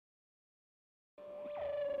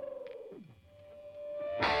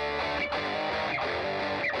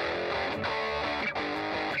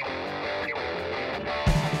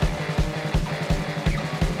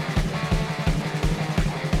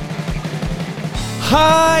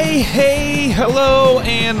Hi, hey, hello,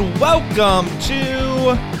 and welcome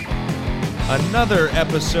to another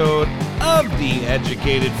episode of The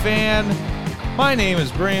Educated Fan. My name is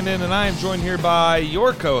Brandon, and I am joined here by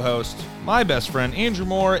your co-host, my best friend, Andrew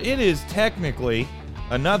Moore. It is technically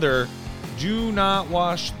another Do Not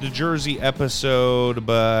Wash the Jersey episode,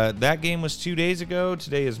 but that game was 2 days ago.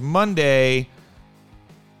 Today is Monday,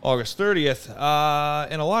 August 30th,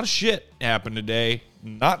 and a lot of shit happened today.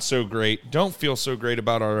 Not so great. Don't feel so great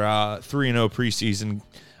about our 3-0 preseason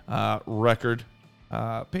record.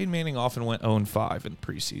 Peyton Manning often went 0-5 in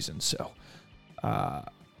preseason, so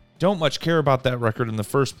don't much care about that record in the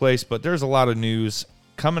first place, but there's a lot of news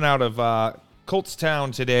coming out of Colts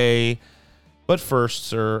Town today. But first,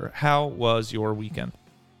 sir, how was your weekend?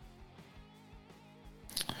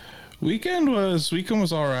 Weekend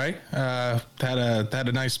was all right. Had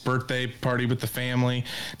a nice birthday party with the family.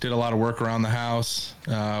 Did a lot of work around the house.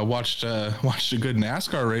 Watched a good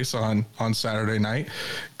NASCAR race on Saturday night.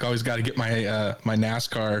 Always got to get my my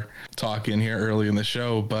NASCAR talk in here early in the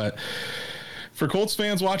show. But for Colts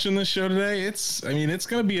fans watching this show today, it's going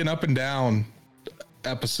to be an up and down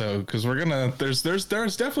episode because there's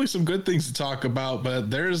definitely some good things to talk about, but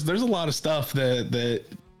there's a lot of stuff that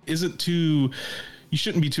isn't too. You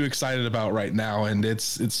shouldn't be too excited about right now, and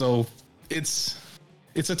it's a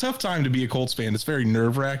tough time to be a Colts fan. It's very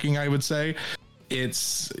nerve-wracking, I would say.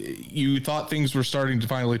 You thought things were starting to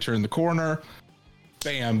finally turn the corner.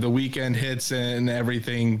 Bam, the weekend hits and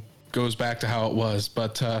everything goes back to how it was.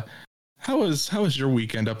 But how was your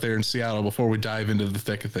weekend up there in Seattle before we dive into the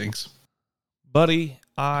thick of things? Buddy,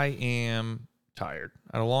 I am tired.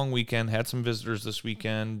 I had a long weekend, had some visitors this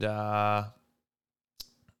weekend.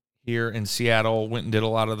 Here in Seattle, went and did a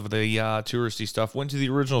lot of the touristy stuff. Went to the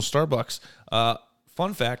original Starbucks.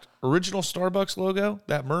 Fun fact, original Starbucks logo,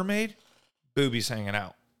 that mermaid, boobies hanging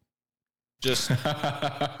out. Just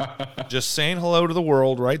saying hello to the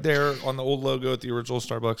world right there on the old logo at the original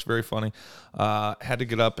Starbucks. Very funny. Had to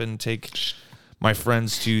get up and take my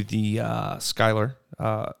friends to the Skylar,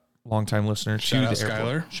 longtime listener, to the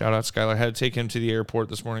airport. Shout out Skylar. Had to take him to the airport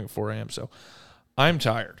this morning at 4 a.m. So I'm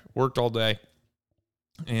tired. Worked all day.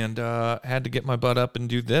 And had to get my butt up and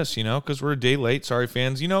do this, because we're a day late. Sorry,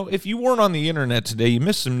 fans. If you weren't on the internet today, you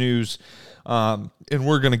missed some news, and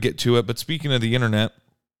we're going to get to it. But speaking of the internet,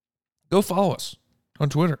 go follow us on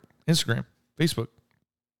Twitter, Instagram, Facebook,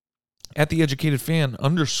 at The Educated Fan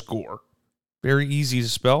 _ Very easy to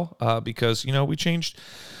spell because, we changed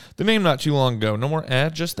the name not too long ago. No more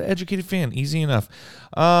ad, just The Educated Fan. Easy enough.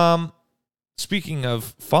 Speaking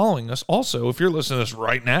of following us, also, if you're listening to this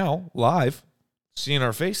right now, live, seeing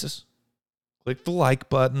our faces, click the like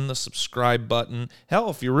button, the subscribe button. Hell,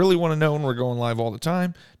 if you really want to know when we're going live all the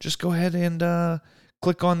time, just go ahead and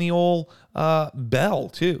click on the old bell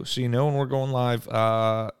too, so you know when we're going live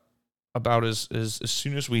about as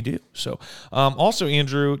soon as we do. So, also,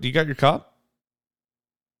 Andrew, do you got your cup?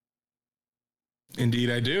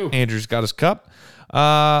 Indeed, I do. Andrew's got his cup.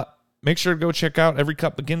 Make sure to go check out Every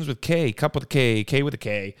Cup Begins with K. Cup with a K. K with a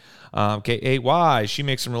K. K-A-Y. She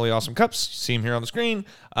makes some really awesome cups. See them here on the screen.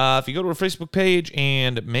 If you go to her Facebook page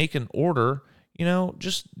and make an order,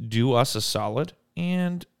 just do us a solid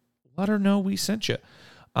and let her know we sent you.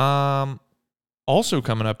 Also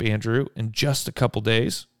coming up, Andrew, in just a couple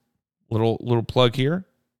days, little plug here,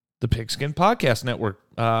 the Pigskin Podcast Network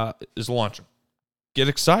is launching. Get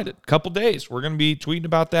excited. Couple days. We're going to be tweeting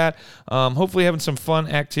about that. Hopefully having some fun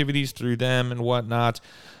activities through them and whatnot.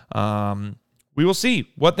 We will see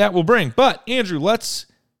what that will bring. But, Andrew, let's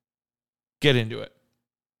get into it.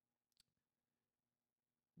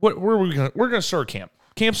 Where are we going to? We're going to start camp.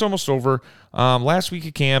 Camp's almost over. Last week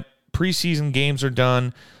of camp. Preseason games are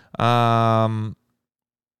done.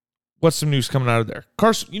 What's some news coming out of there?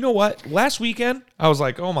 Carson, you know what? Last weekend, I was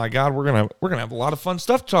like, oh my God, we're gonna have a lot of fun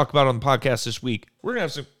stuff to talk about on the podcast this week. We're gonna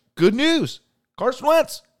have some good news. Carson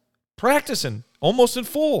Wentz practicing almost in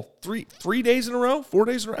full. 3 days in a row, 4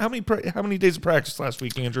 days in a row. How many days of practice last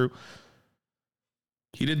week, Andrew?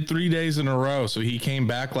 He did 3 days in a row. So he came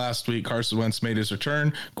back last week. Carson Wentz made his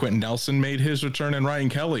return. Quentin Nelson made his return, and Ryan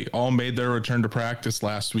Kelly all made their return to practice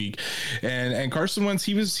last week. And Carson Wentz,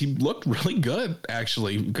 he looked really good,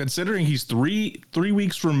 actually, considering he's three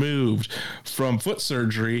weeks removed from foot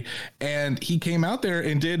surgery. And he came out there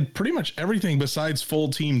and did pretty much everything besides full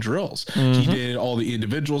team drills. Mm-hmm. He did all the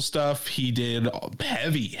individual stuff. He did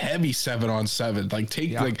heavy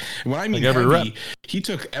 7-on-7. When I mean heavy, he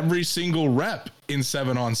took every single rep in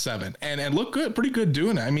 7-on-7 and looked good, pretty good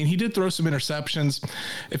doing it. I mean, he did throw some interceptions.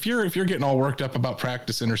 If you're getting all worked up about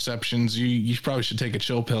practice interceptions, you probably should take a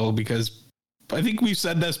chill pill, because I think we've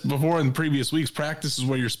said this before in previous weeks. Practice is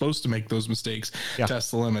where you're supposed to make those mistakes,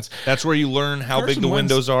 test the limits. That's where you learn how big the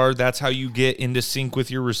windows are. That's how you get into sync with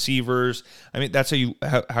your receivers. I mean, that's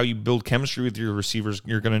how you build chemistry with your receivers.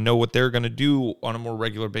 You're going to know what they're going to do on a more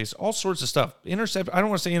regular basis. All sorts of stuff. I don't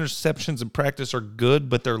want to say interceptions in practice are good,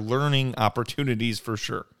 but they're learning opportunities for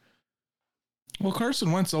sure. Well,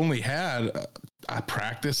 Carson Wentz only had a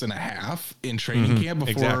practice and a half in training camp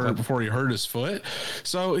before he hurt his foot.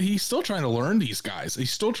 So he's still trying to learn these guys. He's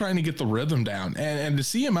still trying to get the rhythm down. And to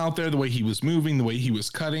see him out there, the way he was moving, the way he was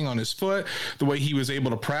cutting on his foot, the way he was able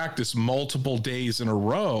to practice multiple days in a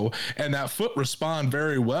row, and that foot respond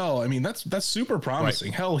very well. I mean, that's super promising.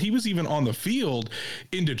 Right. Hell, he was even on the field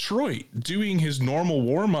in Detroit doing his normal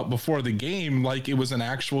warm-up before the game like it was an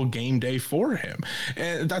actual game day for him.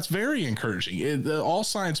 And that's very encouraging. All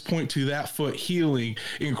signs point to that foot healing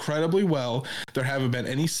incredibly well. There haven't been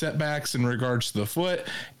any setbacks in regards to the foot,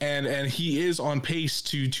 and he is on pace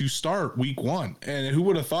to start week 1. And who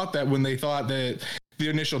would have thought that when they thought that the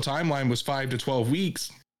initial timeline was 5 to 12 weeks?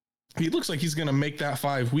 He looks like he's going to make that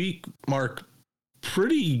 5-week mark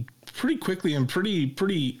pretty quickly and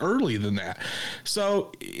pretty early than that.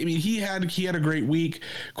 So I mean, he had a great week.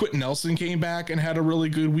 Quentin Nelson came back and had a really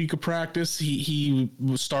good week of practice. He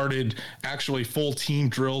started actually full team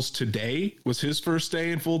drills today. Was his first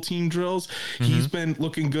day in full team drills. He's been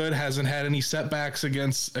looking good, hasn't had any setbacks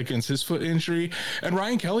against his foot injury. And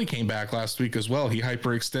Ryan Kelly came back last week as well. He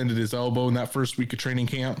hyperextended his elbow in that first week of training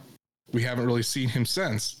camp. We haven't really seen him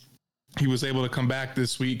since. He was able to come back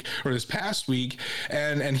this past week,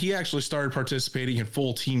 and he actually started participating in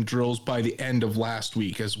full team drills by the end of last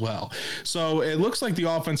week as well. So it looks like the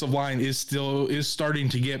offensive line is starting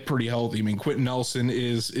to get pretty healthy. I mean, Quentin Nelson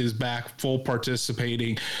is back full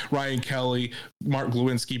participating. Ryan Kelly, Mark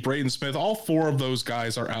Glowinski, Braden Smith, all 4 of those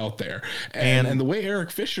guys are out there. And the way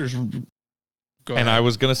Eric Fisher's And I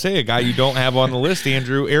was going to say a guy you don't have on the list,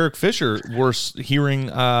 Andrew, Eric Fisher. We're hearing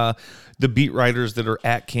the beat writers that are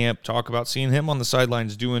at camp talk about seeing him on the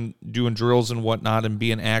sidelines doing drills and whatnot and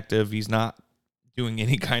being active. He's not doing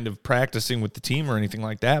any kind of practicing with the team or anything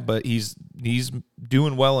like that, but he's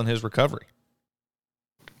doing well in his recovery.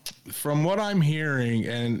 From what I'm hearing,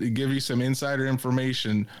 and give you some insider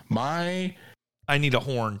information, I need a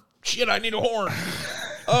horn. Shit, I need a horn.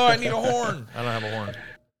 Oh, I need a horn. I don't have a horn.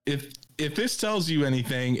 If this tells you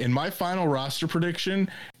anything, in my final roster prediction,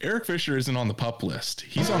 Eric Fisher isn't on the PUP list.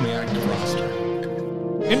 He's on the active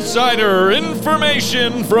roster. Insider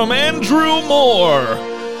information from Andrew Moore.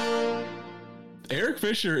 Eric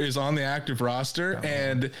Fisher is on the active roster,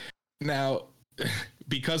 and now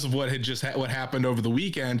because of what happened over the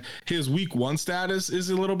weekend, his week 1 status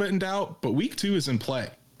is a little bit in doubt, but week 2 is in play.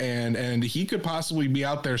 And he could possibly be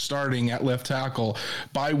out there starting at left tackle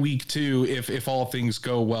by week 2 if all things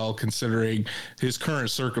go well, considering his current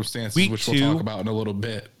circumstances, which we'll talk about in a little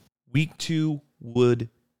bit. Week 2 would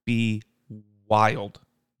be wild.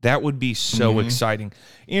 That would be so exciting.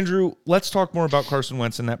 Andrew, let's talk more about Carson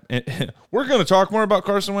Wentz. We're going to talk more about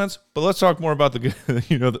Carson Wentz, but let's talk more about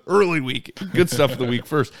the early week, good stuff of the week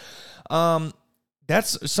first.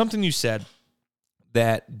 That's something you said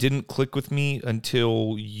that didn't click with me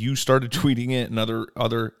until you started tweeting it and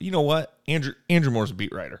other. You know what? Andrew Moore's a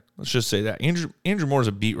beat writer. Let's just say that. Andrew Moore's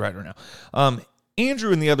a beat writer now.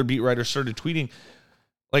 Andrew and the other beat writers started tweeting.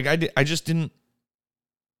 Like I just didn't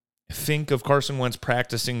think of Carson Wentz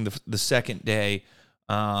practicing the second day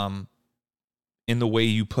in the way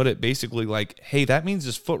you put it. Basically like, hey, that means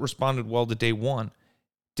his foot responded well to day 1.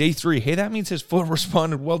 Day 3, hey, that means his foot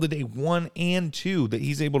responded well to day 1 and 2, that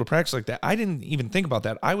he's able to practice like that. I didn't even think about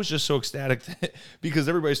that. I was just so ecstatic because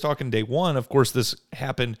everybody's talking day 1. Of course, this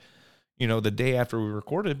happened, the day after we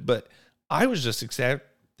recorded, but I was just ecstatic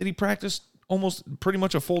that he practiced almost pretty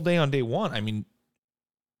much a full day on day 1. I mean,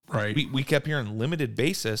 right. We kept hearing limited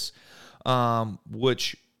basis,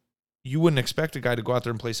 which you wouldn't expect a guy to go out there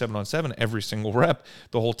and play 7-on-7 every single rep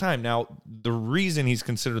the whole time. Now, the reason he's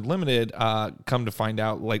considered limited, come to find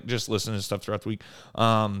out, like just listening to stuff throughout the week,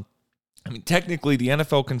 technically the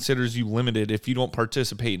NFL considers you limited if you don't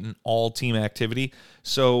participate in all team activity.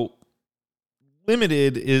 So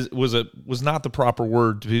limited was not the proper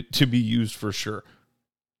word to be used for sure.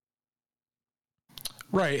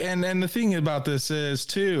 Right. And the thing about this is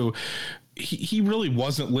too, he really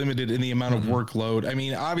wasn't limited in the amount of workload. I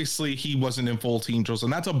mean, obviously he wasn't in full team drills,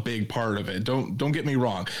 and that's a big part of it. Don't get me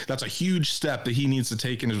wrong. That's a huge step that he needs to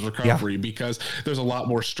take in his recovery because there's a lot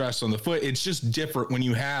more stress on the foot. It's just different when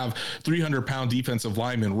you have 300-pound defensive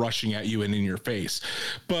linemen rushing at you and in your face.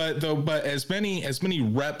 But as many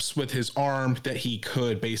reps with his arm that he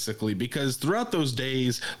could, basically, because throughout those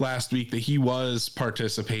days last week that he was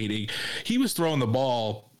participating, he was throwing the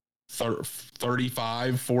ball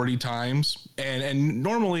 35, 40 times. And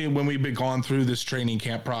normally when we've been gone through this training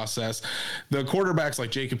camp process, the quarterbacks like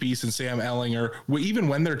Jacob Eason, Sam Ellinger, even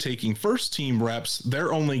when they're taking first team reps,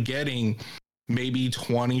 they're only getting maybe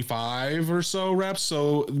 25 or so reps.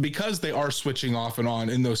 So because they are switching off and on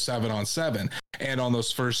in those 7-on-7 and on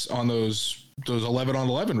those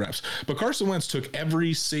 11-on-11 reps. But Carson Wentz took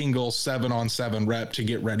every single 7-on-7 rep to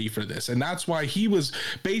get ready for this. And that's why he was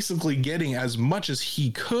basically getting as much as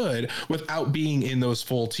he could without being in those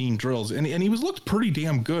full team drills. And he looked pretty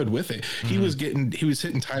damn good with it. He was hitting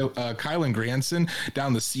Kylan Granson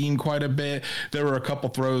down the seam quite a bit. There were a couple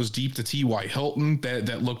throws deep to T.Y. Hilton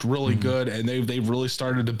that looked really good. And they've really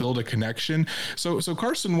started to build a connection. So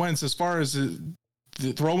Carson Wentz, as far as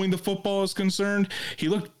throwing the football is concerned, he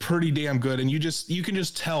looked pretty damn good, and you can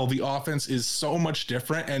just tell the offense is so much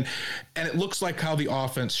different, and it looks like how the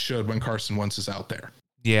offense should when Carson Wentz is out there.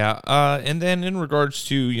 Yeah, and then in regards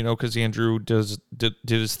to, because Andrew did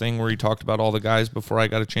his thing where he talked about all the guys before I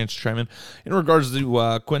got a chance to chime in regards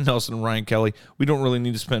to Quentin Nelson and Ryan Kelly, we don't really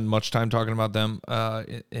need to spend much time talking about them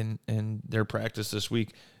in their practice this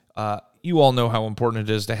week. You all know how important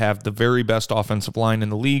it is to have the very best offensive line in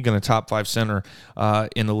the league and a top 5 center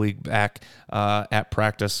in the league back at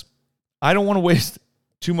practice. I don't want to waste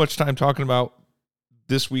too much time talking about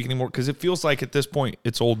this week anymore because it feels like at this point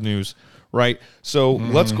it's old news, right? So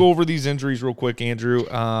let's go over these injuries real quick, Andrew,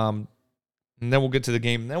 and then we'll get to the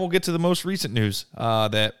game. And then we'll get to the most recent news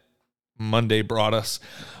that Monday brought us.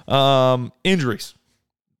 Injuries.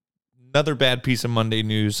 Another bad piece of Monday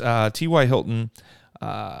news. T.Y. Hilton,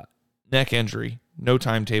 neck injury, no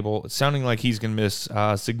timetable. It's sounding like he's going to miss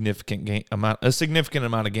a significant amount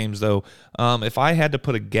of games, though. If I had to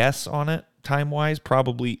put a guess on it, time-wise,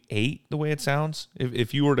 probably 8, the way it sounds.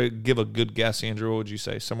 If you were to give a good guess, Andrew, what would you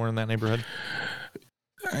say? Somewhere in that neighborhood?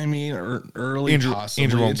 I mean, early possibly.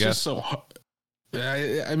 Andrew won't it's guess. Just so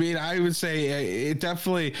I mean, I would say it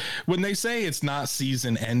definitely, when they say it's not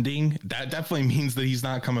season ending, that definitely means that he's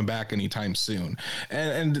not coming back anytime soon.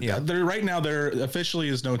 And right now there officially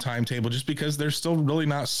is no timetable just because they're still really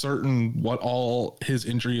not certain what all his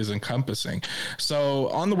injury is encompassing. So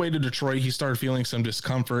on the way to Detroit, he started feeling some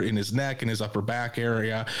discomfort in his neck and his upper back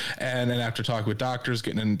area. And then after talking with doctors,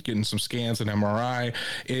 getting some scans and MRI,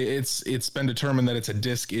 it's been determined that it's a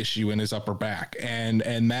disc issue in his upper back. And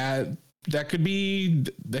that could be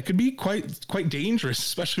quite dangerous,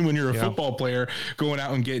 especially when you're a football player going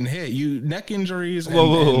out and getting hit. Neck injuries and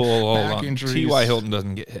back injuries. T.Y. Hilton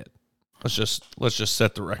doesn't get hit. Let's just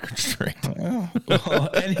set the record straight. Well,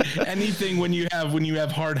 anything when you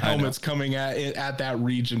have hard helmets coming at that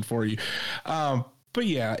region for you. But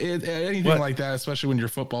yeah, anything like that, especially when you're a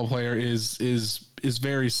football player, is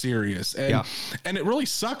very serious. And it really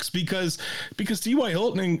sucks because T.Y.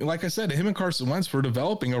 Hilton, like I said, him and Carson Wentz were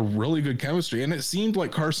developing a really good chemistry. And it seemed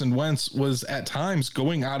like Carson Wentz was at times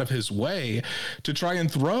going out of his way to try and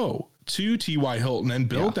throw to T.Y. Hilton and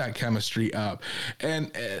build that chemistry up.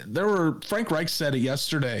 And Frank Reich said it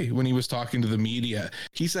yesterday when he was talking to the media.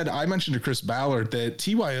 He said, I mentioned to Chris Ballard that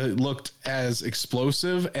T.Y. looked as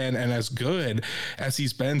explosive and as good as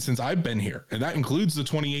he's been since I've been here. And that includes the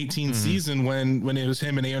 2018 season when it was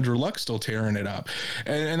him and Andrew Luck still tearing it up.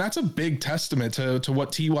 And that's a big testament to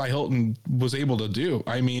what T.Y. Hilton was able to do.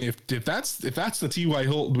 I mean, if that's the T.Y.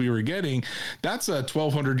 Hilton we were getting, that's a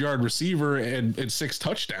 1,200-yard receiver and 6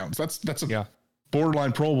 touchdowns. That's a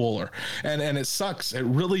borderline Pro Bowler, and it sucks. It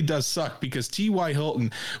really does suck because T.Y.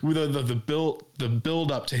 Hilton, with the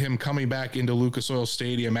build up to him coming back into Lucas Oil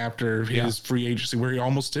Stadium after his free agency, where he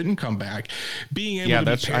almost didn't come back, being able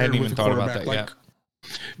to be paired with a quarterback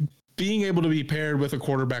being able to be paired with a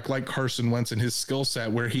quarterback like Carson Wentz and his skill set,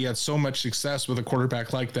 where he had so much success with a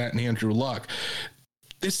quarterback like that and Andrew Luck,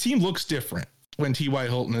 this team looks different when T.Y.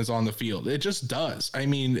 Hilton is on the field. It just does. I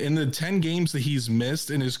mean, in the 10 games that he's missed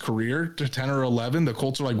in his career, to 10 or 11, the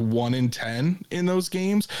Colts are like 1-10 in those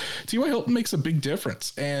games. T.Y. Hilton makes a big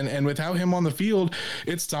difference. And without him on the field,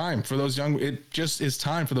 it's time for those young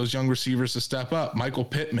receivers to step up. Michael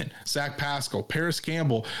Pittman, Zach Pascal, Paris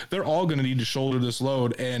Campbell, they're all going to need to shoulder this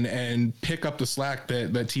load and pick up the slack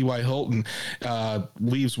that T.Y. Hilton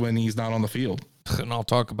leaves when he's not on the field. And I'll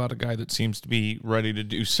talk about a guy that seems to be ready to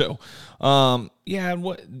do so. And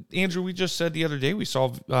what Andrew, we just said the other day, we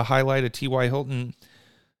saw a highlight of T.Y. Hilton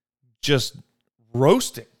just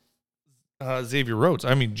roasting Xavier Rhodes.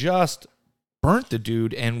 I mean, just burnt the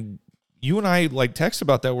dude. And you and I text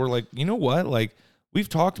about that. We're like, you know what? We've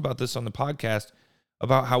talked about this on the podcast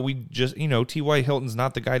about how we just, T.Y. Hilton's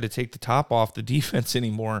not the guy to take the top off the defense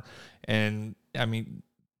anymore. And I mean,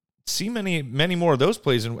 see many more of those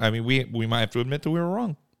plays, and I mean, we might have to admit that we were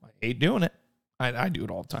wrong. I hate doing it. I do it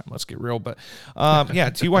all the time. Let's get real, but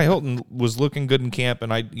T.Y. Hilton was looking good in camp,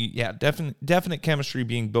 and definite chemistry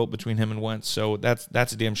being built between him and Wentz. So that's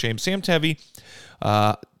a damn shame. Sam Tevi,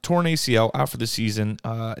 torn ACL, out for the season,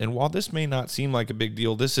 and while this may not seem like a big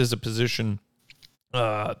deal, this is a position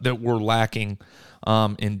that we're lacking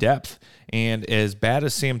in depth. And as bad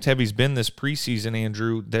as Sam Tevi's been this preseason,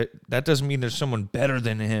 Andrew, that doesn't mean there's someone better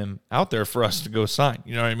than him out there for us to go sign.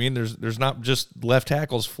 You know what I mean? There's not just left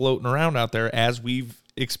tackles floating around out there as we've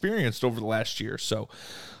experienced over the last year. So,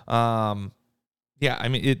 I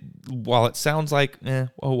mean, while it sounds like,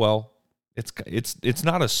 oh well, it's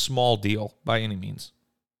not a small deal by any means.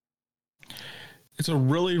 It's a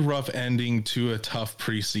really rough ending to a tough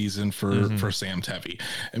preseason for Sam Tevi.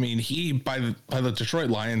 I mean, he by the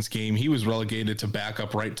Detroit Lions game, he was relegated to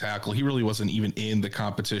backup right tackle. He really wasn't even in the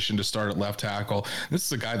competition to start at left tackle. This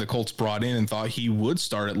is a guy the Colts brought in and thought he would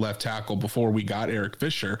start at left tackle before we got Eric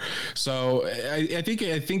Fisher. So I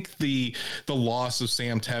think the loss of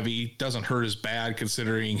Sam Tevi doesn't hurt as bad,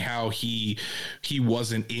 considering how he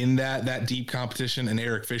wasn't in that deep competition, and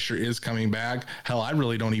Eric Fisher is coming back. Hell, I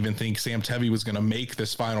really don't even think Sam Tevi was going to make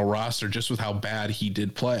this final roster just with how bad he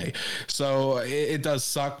did play. So it does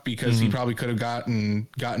suck, because he probably could have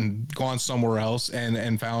gone somewhere else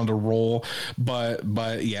and found a role.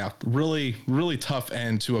 But yeah, really, really tough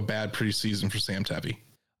end to a bad preseason for Sam Tevi.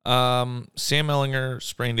 Sam Ehlinger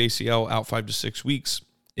sprained ACL, out 5 to 6 weeks.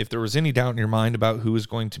 If there was any doubt in your mind about who is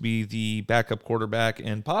going to be the backup quarterback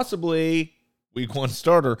and possibly week 1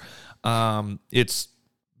 starter, it's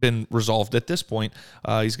been resolved at this point.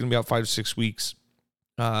 He's going to be out 5 to 6 weeks.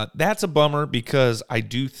 That's a bummer, because I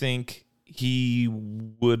do think he'd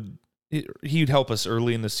help us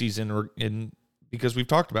early in the season, because we've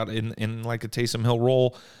talked about it in like a Taysom Hill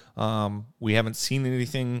role. We haven't seen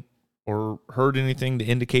anything or heard anything to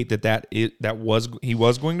indicate that he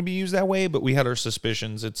was going to be used that way, but we had our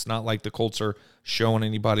suspicions. It's not like the Colts are showing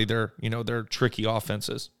anybody their tricky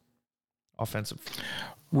offensive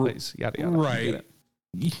plays, yada yada. Right.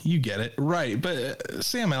 You get it, right? But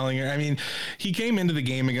Sam Ehlinger, I mean, he came into the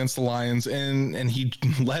game against the Lions and he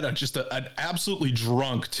led an absolutely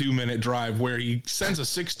drunk 2-minute drive where he sends a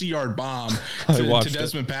 60-yard bomb to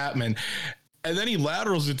Desmond Patman. And then he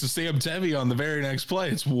laterals it to Sam Tevi on the very next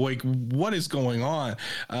play. It's like, what is going on?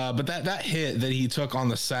 But that hit that he took on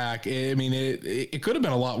the sack, it could have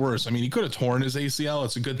been a lot worse. I mean, he could have torn his ACL.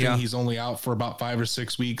 It's a good thing he's only out for about 5 or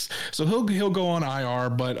 6 weeks. So he'll go on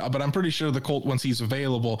IR, but I'm pretty sure the Colt, once he's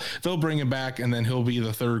available, they'll bring him back, and then he'll be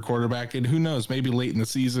the third quarterback. And who knows, maybe late in the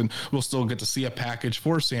season, we'll still get to see a package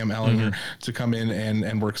for Sam Ehlinger to come in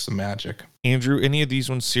and work some magic. Andrew, any of these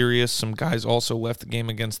ones serious? Some guys also left the game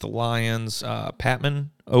against the Lions. Patman,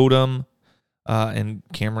 Odom, and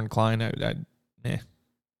Cameron Klein.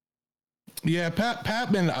 Yeah,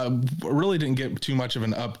 Patman really didn't get too much of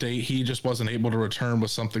an update. He just wasn't able to return with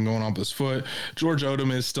something going on with his foot. George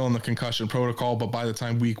Odom is still in the concussion protocol, but by the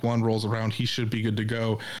time week 1 rolls around, he should be good to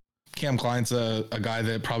go. Cam Klein's a guy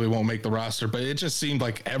that probably won't make the roster, but it just seemed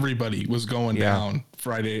like everybody was going down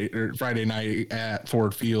Friday night at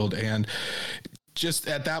Ford Field. And just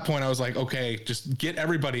at that point, I was like, okay, just get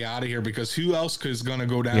everybody out of here, because who else is going to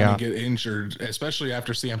go down and get injured, especially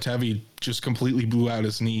after Sam Tevi just completely blew out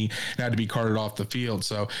his knee and had to be carted off the field.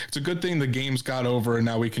 So it's a good thing the game's got over, and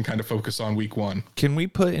now we can kind of focus on week 1. Can we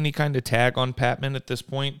put any kind of tag on Patman at this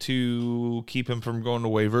point to keep him from going to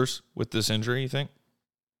waivers with this injury, you think?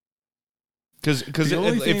 Because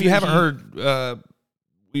if you haven't heard,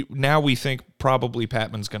 we think probably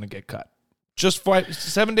Patman's going to get cut. Just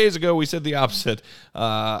 7 days ago, we said the opposite.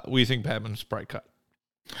 We think Patman's probably cut.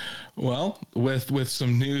 Well, with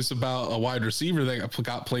some news about a wide receiver that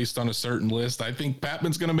got placed on a certain list, I think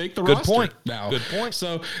Patman's going to make the roster now. Good point.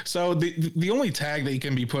 So the only tag that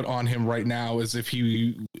can be put on him right now is if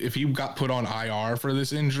he got put on IR for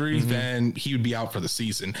this injury, then he would be out for the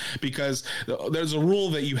season, because there's a rule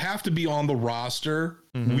that you have to be on the roster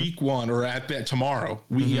week 1 or at that tomorrow.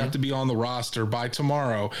 You have to be on the roster by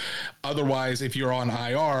tomorrow. Otherwise, if you're on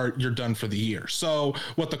IR, you're done for the year. So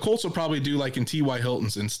what the Colts will probably do, like in T.Y.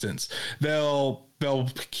 Hilton's instance, they'll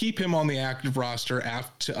keep him on the active roster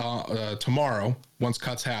after tomorrow once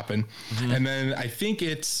cuts happen. And then I think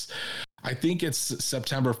it's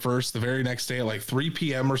September 1st, the very next day at like 3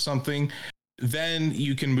 p.m. or something. Then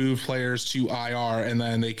you can move players to IR, and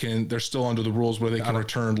then they're still under the rules where they can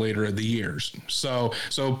return later in the years. So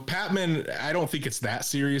Patman, I don't think it's that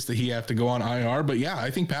serious that he have to go on IR, but yeah,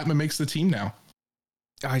 I think Patman makes the team now.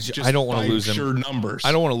 I don't want to lose him. Sure numbers.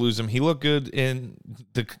 I don't want to lose him. He looked good in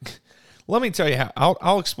the. Let me tell you how.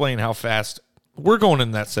 I'll explain how fast we're going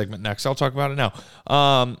in that segment next. I'll talk about it now.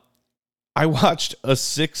 I watched a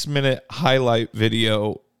 6-minute highlight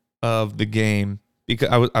video of the game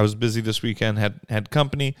because I was busy this weekend, had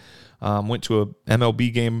company, went to a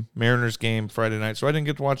MLB game, Mariners game Friday night, so I didn't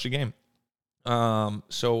get to watch the game.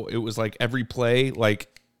 So it was like every play,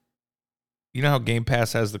 like, you know how Game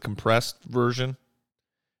Pass has the compressed version?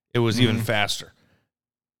 It was even faster.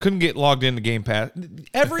 Couldn't get logged into Game Pass.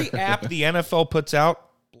 Every app the NFL puts out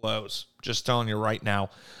blows. Just telling you right now.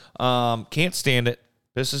 Can't stand it.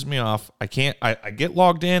 Pisses me off. I get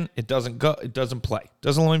logged in. It doesn't go. It doesn't play.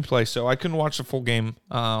 Doesn't let me play. So I couldn't watch the full game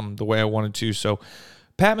the way I wanted to. So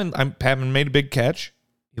Patman made a big catch.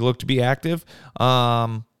 He looked to be active.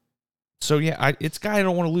 So yeah, it's a guy I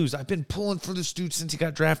don't want to lose. I've been pulling for this dude since he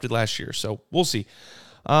got drafted last year. So we'll see.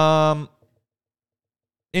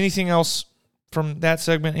 Anything else from that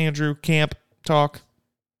segment, Andrew? Camp talk?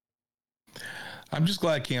 I'm just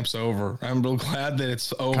glad camp's over. I'm real glad that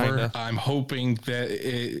it's over. Kinda. I'm hoping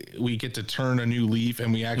that we get to turn a new leaf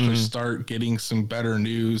and we actually start getting some better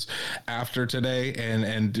news after today,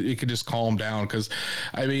 and it could just calm down. Because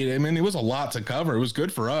I mean, it was a lot to cover. It was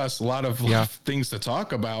good for us. A lot of things to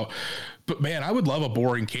talk about. But man, I would love a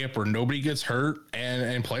boring camp where nobody gets hurt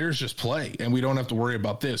and players just play, and we don't have to worry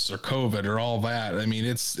about this or COVID or all that. I mean,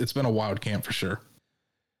 it's been a wild camp for sure.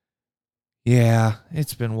 Yeah,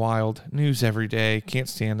 it's been wild. News every day. Can't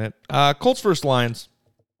stand it. Colts versus Lions.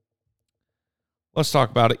 Let's talk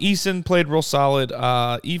about it. Eason played real solid.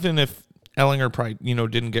 Even if Ellinger probably,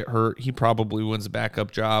 didn't get hurt, he probably wins the backup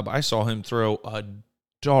job. I saw him throw a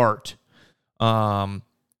dart when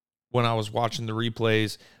I was watching the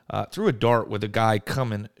replays. Threw a dart with a guy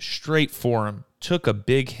coming straight for him. Took a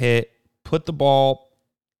big hit. Put the ball,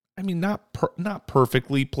 not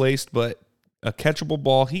perfectly placed, but a catchable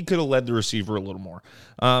ball. He could have led the receiver a little more.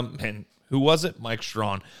 And who was it? Mike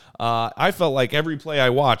Strawn. I felt like every play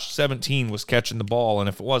I watched, 17 was catching the ball, and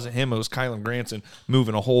if it wasn't him, it was Kylan Granson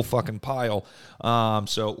moving a whole fucking pile.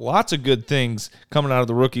 So lots of good things coming out of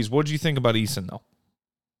the rookies. What did you think about Eason, though?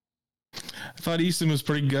 I thought Easton was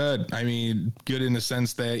pretty good. I mean, good in the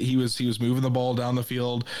sense that he was moving the ball down the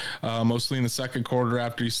field, mostly in the second quarter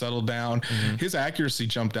after he settled down. His accuracy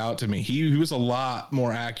jumped out to me. He was a lot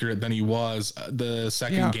more accurate than he was the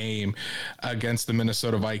second game against the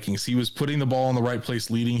Minnesota Vikings. He was putting the ball in the right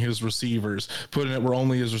place, leading his receivers, putting it where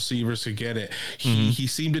only his receivers could get it. He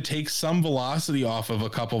seemed to take some velocity off of a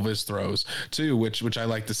couple of his throws too, which I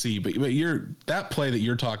like to see. But that play that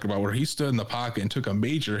you're talking about, where he stood in the pocket and took a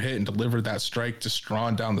major hit and delivered that strike to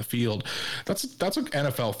Strawn down the field, that's an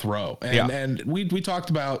NFL throw. And we talked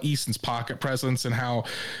about Easton's pocket presence and how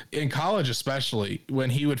in college, especially when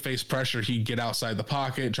he would face pressure, he'd get outside the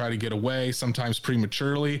pocket, try to get away, sometimes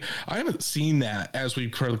prematurely. I haven't seen that as we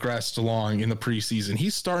progressed along in the preseason.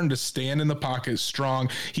 He's starting to stand in the pocket strong.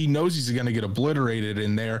 He knows he's going to get obliterated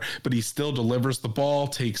in there, but he still delivers the ball,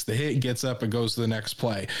 takes the hit, gets up, and goes to the next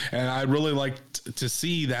play. And I really like to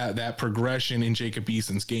see that progression in Jacob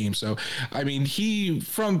Eason's game. So, I mean,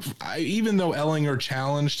 even though Ellinger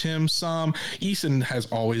challenged him some, Eason has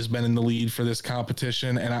always been in the lead for this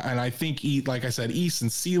competition. And I think, like I said,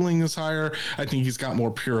 Eason's ceiling is higher. I think he's got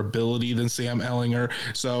more pure ability than Sam Ellinger.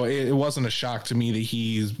 So it wasn't a shock to me that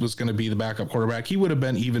he was going to be the backup quarterback. He would have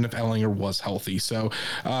been even if Ellinger was healthy. So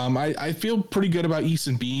I feel pretty good about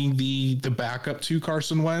Eason being the backup to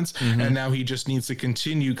Carson Wentz. And now he just needs to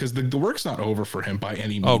continue, because the work's not over for him by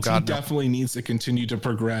any means. Oh, God, he definitely needs to continue to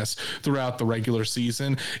progress throughout the regular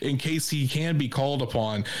season in case he can be called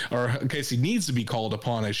upon, or in case he needs to be called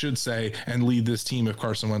upon, I should say, and lead this team if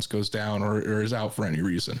Carson Wentz goes down or is out for any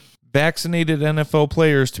reason. Vaccinated NFL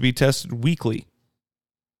players to be tested weekly.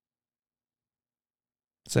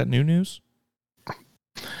 Is that new news? I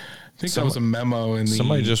think that was a memo in the.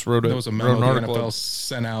 Somebody just wrote an article. NFL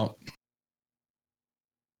sent out.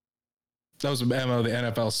 That was a memo the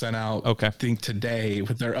NFL sent out, okay, I think today,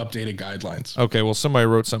 with their updated guidelines. Okay, well, somebody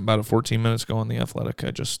wrote something about it 14 minutes ago on The Athletic. I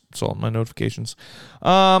just saw it in my notifications.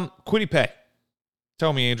 Quiddy Pay.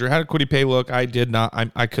 Tell me, Andrew, how did Kwity Paye look? I did not.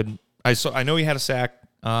 I couldn't. I know he had a sack.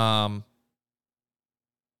 But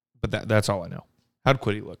that's all I know. How did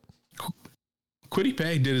Kwity look? Kwity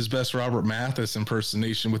Paye did his best Robert Mathis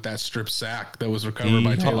impersonation with that strip sack that was recovered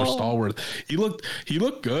by Taylor Stallworth. He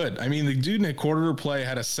looked good. I mean, the dude in a quarter play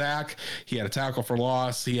had a sack. He had a tackle for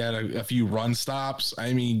loss. He had a few run stops.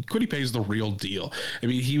 I mean, Kwity Paye is the real deal. I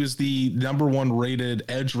mean, he was the number 1 rated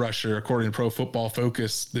edge rusher according to Pro Football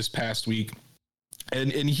Focus this past week.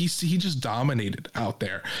 And he just dominated out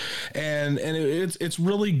there, and it's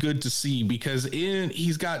really good to see because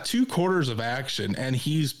he's got 2 quarters of action and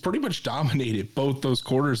he's pretty much dominated both those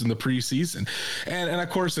quarters in the preseason, and of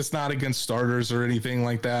course it's not against starters or anything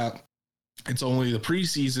like that. It's only the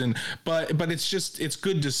preseason, but it's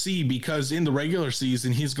good to see because in the regular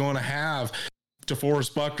season he's going to have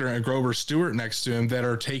DeForest Buckner and Grover Stewart next to him that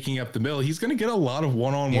are taking up the middle. He's going to get a lot of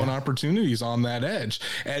one-on-one opportunities on that edge.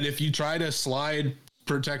 And if you try to slide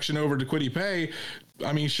protection over to Kwity Paye,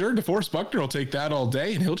 I mean, sure, DeForest Buckner will take that all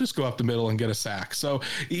day and he'll just go up the middle and get a sack. So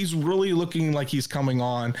he's really looking like he's coming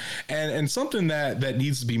on. And something that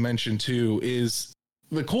needs to be mentioned too is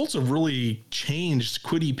the Colts have really changed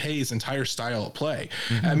Kwity Paye's entire style of play.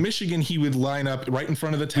 At Michigan, he would line up right in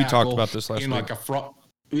front of the tackle. We talked about this last week. Like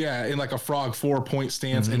in like a frog 4-point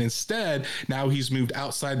stance. And instead now he's moved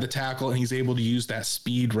outside the tackle and he's able to use that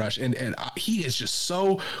speed rush. And he is just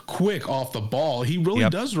so quick off the ball. He really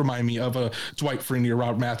does remind me of a Dwight Freeney or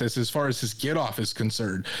Robert Mathis as far as his get off is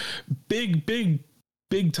concerned. Big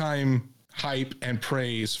time hype and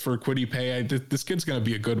praise for Kwity Paye. This kid's going to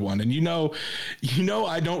be a good one. And you know,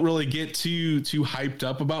 I don't really get too hyped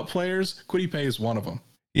up about players. Kwity Paye is one of them.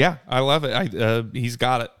 Yeah, I love it. He's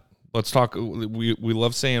got it. Let's talk. We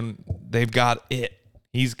love saying they've got it.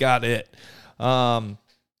 He's got it.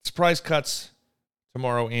 Surprise cuts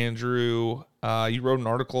tomorrow, Andrew. You wrote an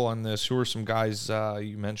article on this. Who are some guys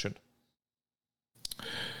you mentioned?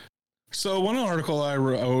 So one article I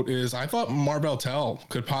wrote is I thought Marvell Tell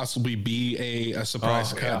could possibly be a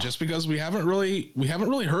surprise cut just because we haven't really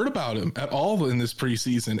heard about him at all in this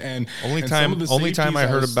preseason. And only time I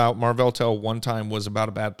heard about Marvell Tell one time was about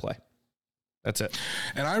a bad play. That's it.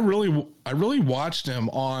 And I really watched him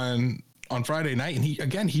on Friday night,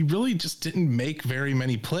 and he really just didn't make very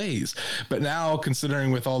many plays. But now,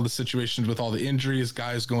 considering with all the situations, with all the injuries,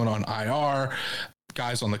 guys going on IR,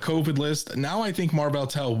 guys on the COVID list, now I think Marvell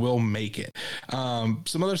Tell will make it.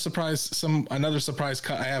 Another surprise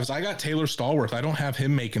cut I have is I got Taylor Stallworth. I don't have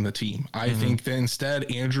him making the team. I think that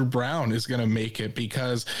instead Andrew Brown is going to make it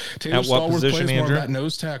because Taylor Stallworth plays more of that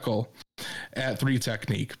nose tackle at 3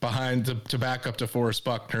 technique behind to back up DeForest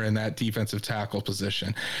Buckner in that defensive tackle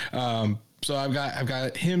position. So I've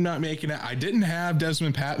got him not making it. I didn't have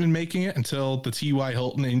Desmond Patman making it until the T.Y.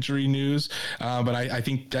 Hilton injury news, but I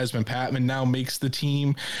think Desmond Patman now makes the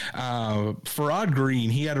team. Farrod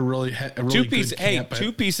Green, he had a really good camp.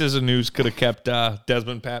 2 pieces of news could have kept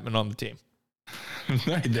Desmond Patman on the team.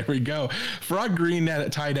 Right, there we go. Farrod Green at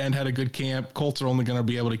tight end had a good camp. Colts are only going to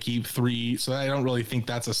be able to keep 3, so I don't really think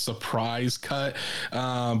that's a surprise cut.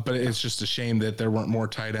 But it's just a shame that there weren't more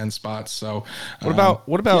tight end spots. So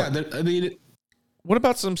what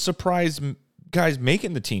about some surprise guys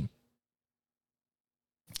making the team?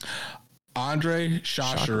 Andre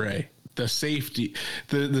Chachere. The safety,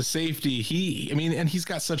 the safety, and he's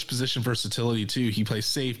got such position versatility too. He plays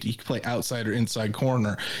safety, he can play outside or inside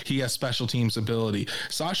corner. He has special teams ability.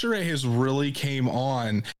 Chachere has really came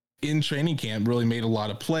on in training camp, really made a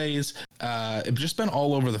lot of plays. Just been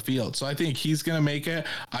all over the field. So I think he's going to make it.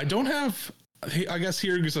 I guess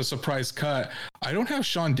here is a surprise cut. I don't have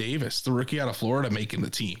Sean Davis, the rookie out of Florida, making the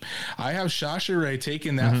team. I have Chachere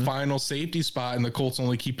taking that final safety spot, and the Colts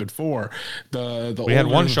only keep it 4. We had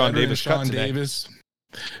one Sean Davis cut today.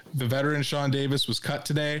 The veteran Sean Davis was cut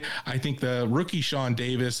today. I think the rookie Sean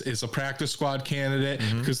Davis is a practice squad candidate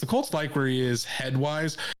because the Colts like where he is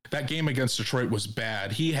head-wise. That game against Detroit was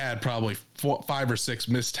bad. He had probably 5 or 6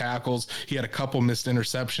 missed tackles. He had a couple missed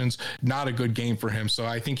interceptions. Not a good game for him. So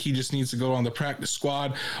I think he just needs to go on the practice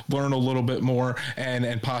squad, learn a little bit more,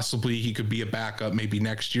 and possibly he could be a backup maybe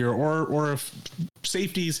next year. Or if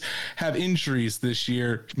safeties have injuries this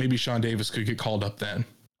year, maybe Sean Davis could get called up then.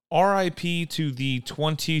 RIP to the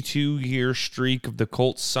 22-year streak of the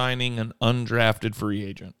Colts signing an undrafted free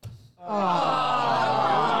agent.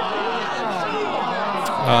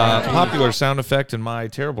 Popular sound effect in my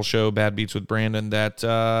terrible show, Bad Beats with Brandon, that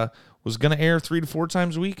was going to air 3 to 4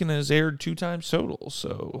 times a week and has aired 2 times total.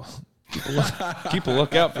 So keep a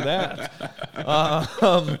lookout for that.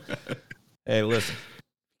 Hey, listen,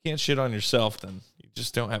 you can't shit on yourself, then you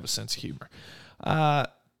just don't have a sense of humor.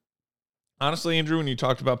 Honestly, Andrew, when you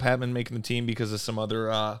talked about Patman making the team because of some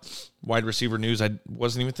other wide receiver news, I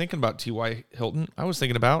wasn't even thinking about T.Y. Hilton. I was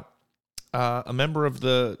thinking about a member of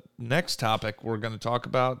the next topic we're going to talk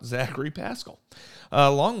about, Zachary Pascal,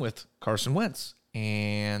 along with Carson Wentz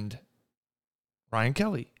and Ryan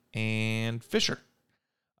Kelly and Fisher,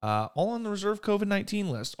 all on the reserve COVID-19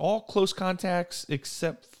 list. All close contacts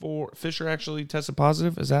except for Fisher actually tested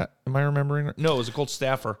positive. Am I remembering? No, it was a Colts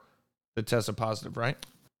staffer that tested positive, right?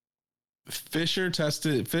 Fisher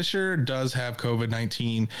does have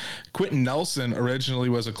COVID-19. Quentin Nelson originally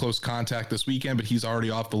was a close contact this weekend, but he's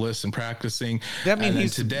already off the list and practicing. Does that mean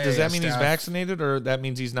he's vaccinated, or that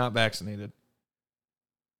means he's not vaccinated?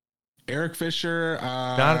 Eric Fisher,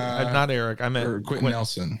 not Eric. I meant Quentin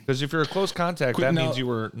Nelson. Because if you're a close contact, that means you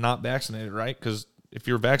were not vaccinated, right? Because if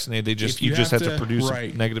you're vaccinated, you just have to produce a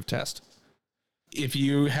negative test. If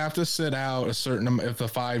you have to sit out a certain of the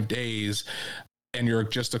 5 days, and you're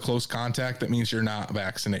just a close contact, that means you're not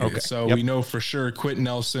vaccinated. Okay. So we know for sure Quentin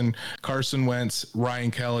Nelson, Carson Wentz,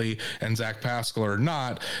 Ryan Kelly, and Zach Pascal are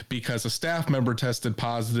not, because a staff member tested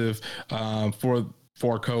positive for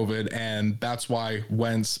COVID, and that's why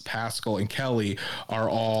Wentz, Pascal, and Kelly are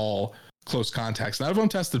all close contacts. None of them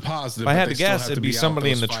tested positive. If I had to guess, it'd be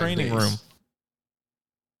somebody in the training room.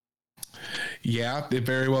 Yeah, it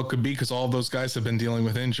very well could be, because all of those guys have been dealing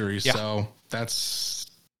with injuries. Yeah. So that's...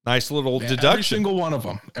 Nice little deduction. Every single one of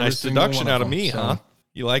them. Nice deduction out of me, huh?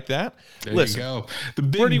 You like that? There you go.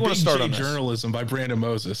 Where do you want to start on this? Journalism by Brandon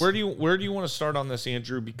Moses. Where do you want to start on this,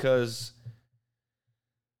 Andrew? Because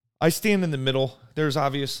I stand in the middle. There's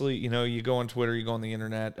obviously, you go on Twitter, you go on the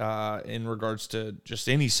internet in regards to just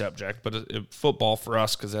any subject, but football for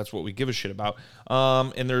us, because that's what we give a shit about.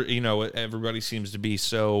 And there, everybody seems to be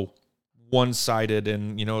so one-sided,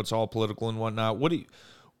 and it's all political and whatnot.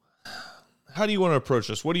 How do you want to approach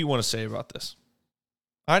this? What do you want to say about this?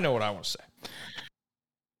 I know what I want to say.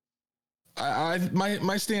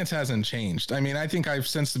 My stance hasn't changed. I mean, I think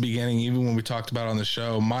since the beginning, even when we talked about it on the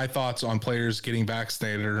show, my thoughts on players getting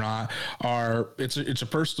vaccinated or not are it's a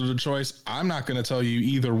personal choice. I'm not going to tell you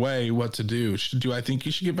either way what to do. Do I think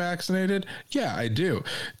you should get vaccinated? Yeah, I do.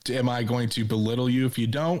 Am I going to belittle you if you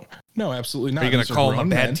don't? No, absolutely not. Are you going to call them a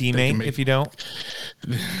bad teammate if you don't?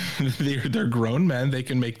 They're grown men. They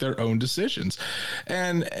can make their own decisions.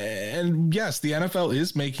 And yes, the NFL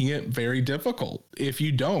is making it very difficult if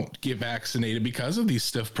you don't get vaccinated because of these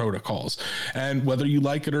stiff protocols. And whether you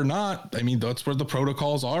like it or not, I mean, that's where the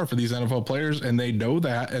protocols are for these NFL players, and they know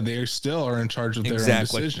that, and they still are in charge of their own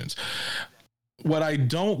decisions. What I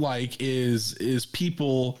don't like is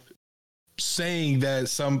people saying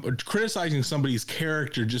that criticizing somebody's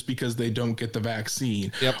character just because they don't get the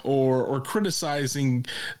vaccine, or criticizing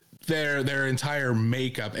their entire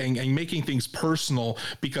makeup and making things personal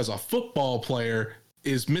because a football player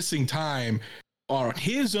is missing time on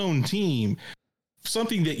his own team,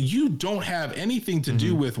 something that you don't have anything to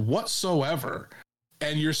do with whatsoever,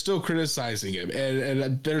 and you're still criticizing him.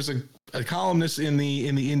 And there's a columnist in the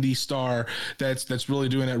Indy Star that's really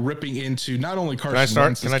doing it, ripping into not only Carson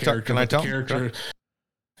Wentz's character.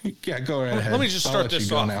 Yeah, go right ahead. Let me just start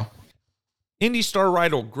this off. Now. Indy Star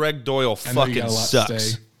writer Greg Doyle fucking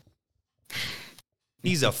sucks.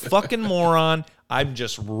 He's a fucking moron. I'm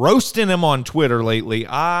just roasting him on Twitter lately.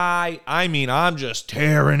 I mean, I'm just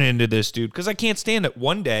tearing into this dude because I can't stand it.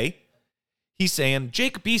 One day, he's saying,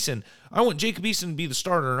 Jacob Eason, I want Jacob Eason to be the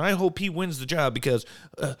starter, and I hope he wins the job because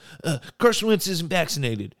Carson Wentz isn't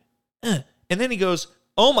vaccinated. And then he goes,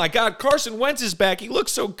 oh my God, Carson Wentz is back. He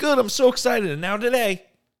looks so good. I'm so excited. And now today,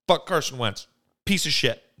 fuck Carson Wentz. Piece of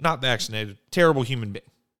shit. Not vaccinated. Terrible human being.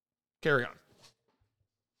 Carry on.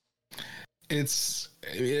 It's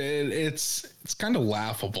kind of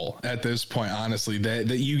laughable at this point, honestly,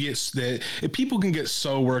 that people can get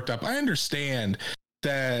so worked up. I understand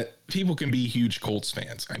that people can be huge Colts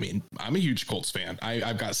fans. I mean, I'm a huge Colts fan.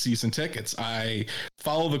 I've got season tickets. I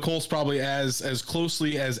follow the Colts probably as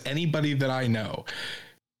closely as anybody that I know.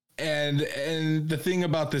 And the thing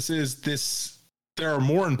about this is there are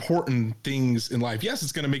more important things in life. Yes,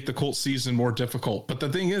 it's going to make the Colts season more difficult, but the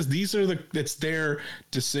thing is, it's their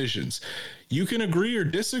decisions. You can agree or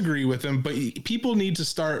disagree with them, but people need to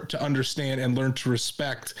start to understand and learn to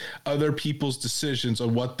respect other people's decisions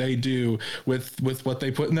on what they do with what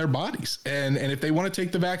they put in their bodies. And if they want to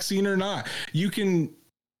take the vaccine or not,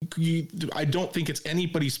 I don't think it's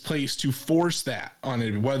anybody's place to force that on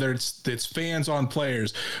it, whether it's fans on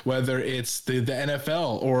players, whether it's the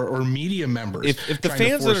NFL or media members. If the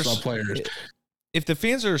fans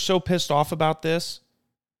that are so pissed off about this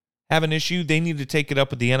have an issue, they need to take it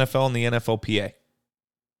up with the NFL and the NFLPA.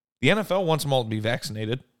 The NFL wants them all to be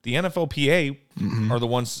vaccinated. The NFLPA are the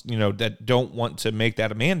ones, that don't want to make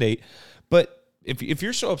that a mandate. But if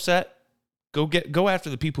you're so upset, go after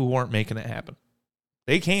the people who aren't making it happen.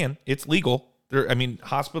 They can. It's legal.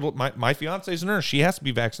 Hospital. My fiance's a nurse. She has to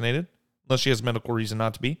be vaccinated unless she has a medical reason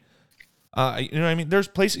not to be. There's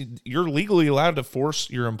places you're legally allowed to force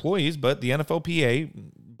your employees, but the NFLPA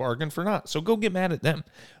bargained for not. So go get mad at them.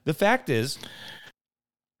 The fact is,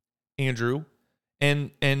 Andrew,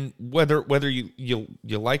 and whether you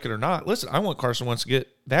like it or not, listen, I want Carson Wentz to get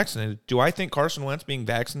vaccinated. Do I think Carson Wentz being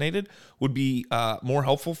vaccinated would be more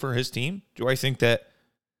helpful for his team? Do I think that?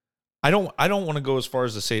 I don't want to go as far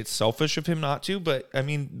as to say it's selfish of him not to, but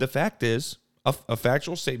the fact is, a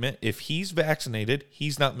factual statement, if he's vaccinated,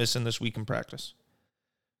 he's not missing this week in practice.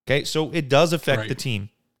 Okay, so it does affect the team.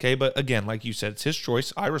 Okay, but again, like you said, it's his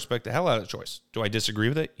choice. I respect the hell out of the choice. Do I disagree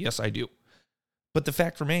with it? Yes, I do. But the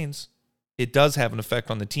fact remains, it does have an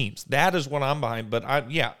effect on the teams. That is what I'm behind. But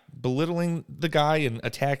belittling the guy and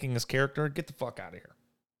attacking his character, get the fuck out of here.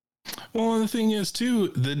 Well, the thing is,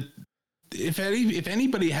 too, if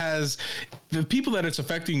anybody has the people that it's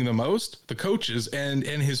affecting the most, the coaches and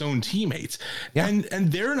his own teammates, and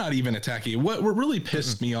they're not even attacking it. What really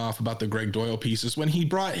pissed me off about the Greg Doyle piece is when he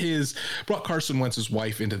brought Carson Wentz's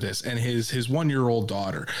wife into this and his 1-year-old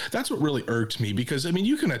daughter. That's what really irked me, because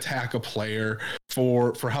you can attack a player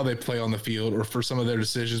for how they play on the field or for some of their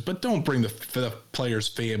decisions, but don't bring the player's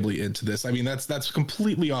family into this. That's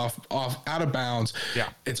completely off out of bounds. Yeah,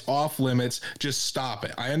 it's off limits. Just stop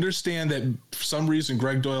it. I understand that for some reason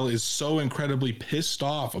Greg Doyle is so incredibly pissed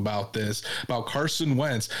off about Carson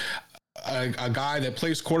Wentz, a guy that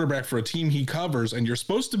plays quarterback for a team he covers, and you're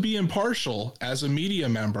supposed to be impartial as a media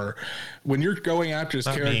member. When you're going after his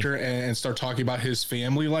character and start talking about his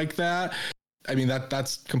family like that,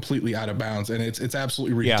 that's completely out of bounds, and it's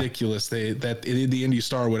absolutely ridiculous that the Indy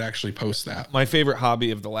Star would actually post that. My favorite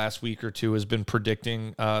hobby of the last week or two has been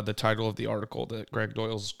predicting the title of the article that Greg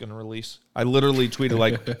Doyle's going to release. I literally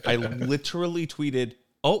tweeted,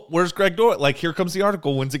 oh, where's Greg Doyle? Like, here comes the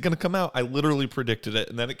article. When's it going to come out? I literally predicted it,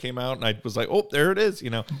 and then it came out, and I was like, oh, there it is.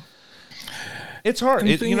 It's hard.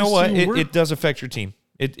 It does affect your team.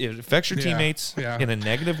 It affects your teammates in a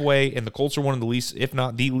negative way, and the Colts are one of the least, if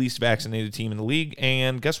not the least, vaccinated team in the league.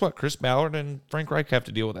 And guess what? Chris Ballard and Frank Reich have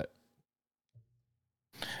to deal with it.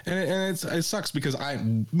 And it sucks because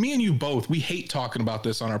me and you both, we hate talking about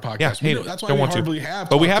this on our podcast. Yeah, that's why we hardly have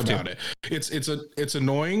talked about it. It's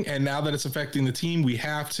annoying, and now that it's affecting the team, we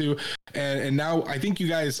have to. And now I think you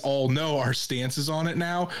guys all know our stances on it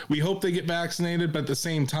now. We hope they get vaccinated, but at the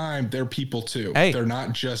same time, they're people too. Hey.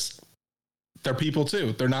 They're people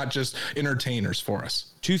too. They're not just entertainers for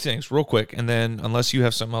us. Two things real quick, and then unless you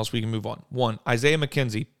have something else, we can move on. One, Isaiah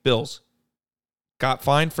McKenzie, Bills, got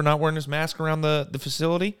fined for not wearing his mask around the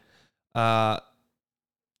facility.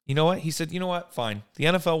 You know what? He said, you know what? Fine. The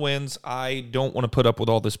NFL wins. I don't want to put up with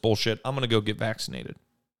all this bullshit. I'm going to go get vaccinated.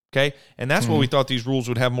 Okay? And that's what we thought these rules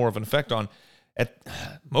would have more of an effect on.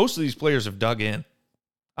 Most of these players have dug in.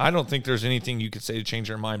 I don't think there's anything you could say to change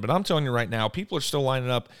their mind, but I'm telling you right now, people are still lining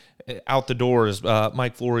up out the door, as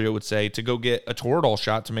Mike Florio would say, to go get a Toradol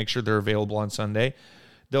shot to make sure they're available on Sunday.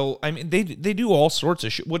 They do all sorts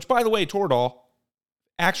of shit, which, by the way, Toradol,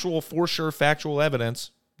 actual for sure factual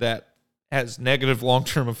evidence that has negative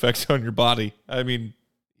long-term effects on your body. And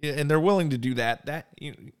they're willing to do that. That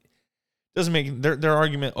doesn't make their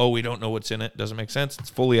argument, oh, we don't know what's in it, doesn't make sense. It's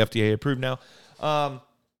fully FDA approved now.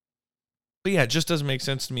 But yeah, it just doesn't make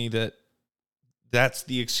sense to me that that's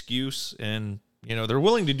the excuse. And, they're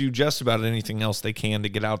willing to do just about anything else they can to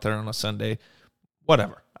get out there on a Sunday.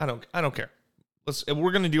 Whatever. I don't care.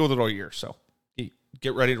 We're going to deal with it all year. So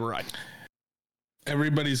get ready to ride. Every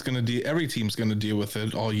team's going to deal with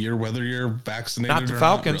it all year, whether you're vaccinated or not. Not the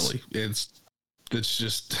Falcons. Not really. It's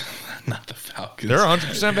just not the Falcons. They're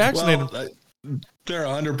 100% vaccinated. Well, they're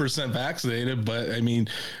 100% vaccinated, but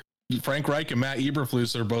Frank Reich and Matt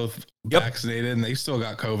Eberflus are both vaccinated, and they still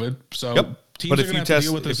got COVID. So teams are going to have to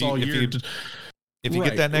deal with this all year. If you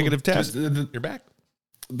get that negative test, you're back.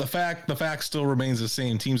 The fact still remains the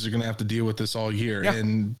same. Teams are going to have to deal with this all year. Yeah.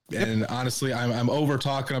 And honestly, I'm over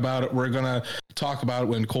talking about it. We're going to talk about it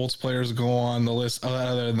when Colts players go on the list.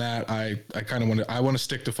 Other than that, I kind of want to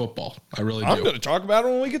stick to football. I really do. I'm going to talk about it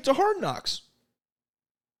when we get to Hard Knocks.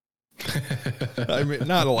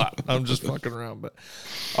 Not a lot. I'm just fucking around, but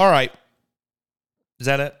all right. Is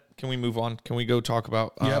that it? Can we move on? Can we go talk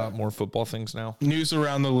about more football things now? News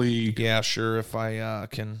around the league. Yeah, sure. If I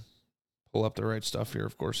can pull up the right stuff here,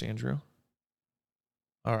 of course, Andrew.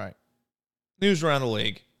 All right. News around the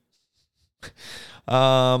league.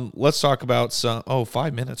 Let's talk about some.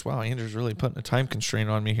 5 minutes. Wow, Andrew's really putting a time constraint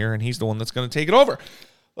on me here, and he's the one that's going to take it over.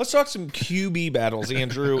 Let's talk some QB battles,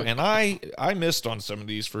 Andrew. And I missed on some of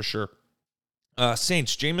these for sure.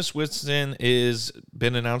 Saints, Jameis Winston is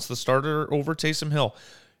been announced the starter over Taysom Hill.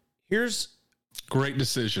 Great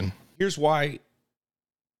decision. Here's why.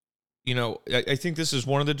 I think this is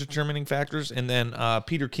one of the determining factors. And then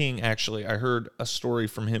Peter King, actually, I heard a story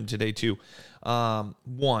from him today too.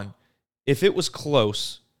 One, if it was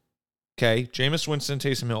close, okay, Jameis Winston,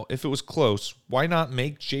 Taysom Hill, if it was close, why not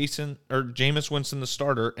make Jameis Winston the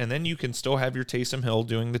starter, and then you can still have your Taysom Hill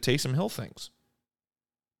doing the Taysom Hill things?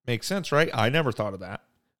 Makes sense, right? I never thought of that.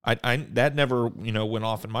 That never, went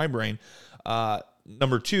off in my brain.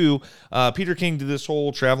 Number two, Peter King did this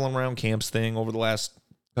whole traveling around camps thing over the last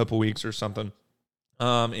couple weeks or something.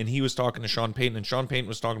 And he was talking to Sean Payton, and Sean Payton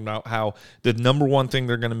was talking about how the number one thing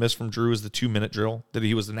they're going to miss from Drew is the 2-minute drill, that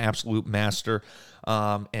he was an absolute master.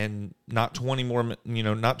 And not 20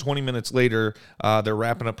 minutes later, they're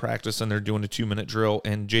wrapping up practice and they're doing a 2-minute drill.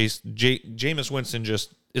 And Jameis Winston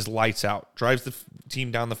just is lights out, drives the team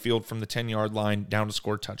down the field from the 10-yard line down to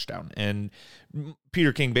score a touchdown. And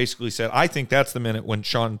Peter King basically said, I think that's the minute when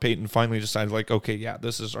Sean Payton finally decided, like, okay, yeah,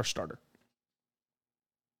 this is our starter.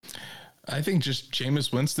 I think just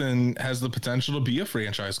Jameis Winston has the potential to be a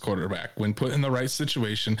franchise quarterback when put in the right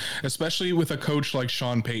situation, especially with a coach like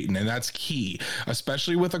Sean Payton. And that's key,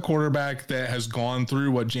 especially with a quarterback that has gone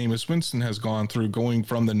through what Jameis Winston has gone through, going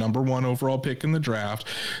from the number 1 overall pick in the draft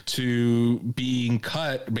to being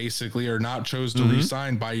cut basically, or not chose to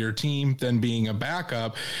re-sign by your team, then being a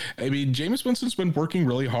backup. I mean, Jameis Winston's been working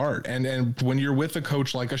really hard. And when you're with a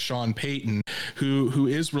coach like a Sean Payton, who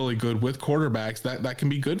is really good with quarterbacks, that can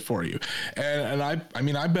be good for you. And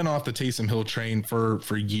I've been off the Taysom Hill train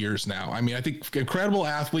for years now. I mean, I think incredible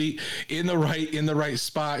athlete in the right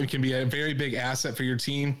spot. It can be a very big asset for your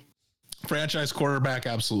team. Franchise quarterback,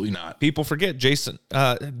 absolutely not. People forget Jason.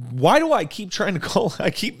 Why do I keep trying to call?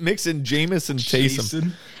 I keep mixing Jameis and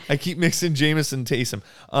Taysom. I keep mixing Jameis and Taysom.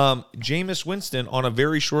 Jameis Winston on a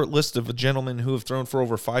very short list of gentlemen who have thrown for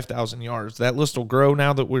over 5,000 yards. That list will grow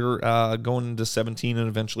now that we're going into 17 and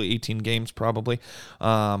eventually 18 games probably.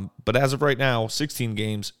 But as of right now, 16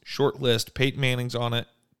 games, short list. Peyton Manning's on it.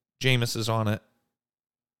 Jameis is on it.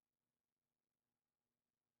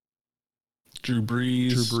 Drew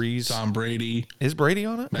Brees, Tom Brady. Is Brady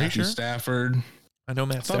on it? Matthew Stafford. I know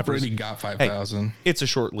Matt Stafford. Brady got 5,000. Hey, it's a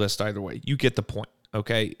short list either way. You get the point,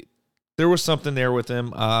 okay? There was something there with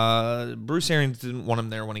him. Bruce Arians didn't want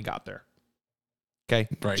him there when he got there. Okay?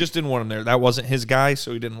 Right. Just didn't want him there. That wasn't his guy,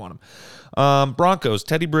 so he didn't want him. Broncos,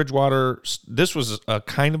 Teddy Bridgewater. This was a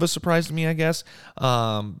kind of a surprise to me, I guess.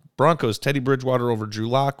 Broncos, Teddy Bridgewater over Drew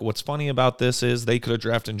Lock. What's funny about this is they could have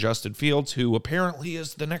drafted Justin Fields, who apparently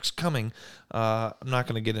is the next coming. I'm not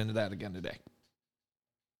going to get into that again today.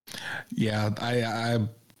 Yeah, I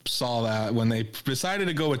saw that when they decided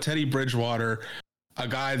to go with Teddy Bridgewater, a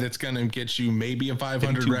guy that's going to get you maybe a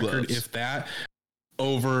 500 record, if that,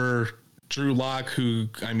 over Drew Lock, who,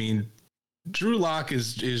 I mean, Drew Lock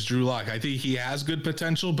is Drew Lock. I think he has good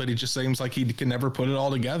potential, but he just seems like he can never put it all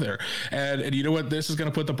together. And you know what? This is going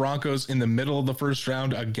to put the Broncos in the middle of the first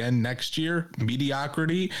round again next year.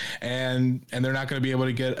 Mediocrity, and they're not going to be able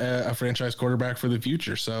to get a franchise quarterback for the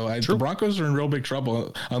future. So the Broncos are in real big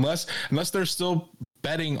trouble unless they're still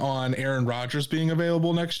betting on Aaron Rodgers being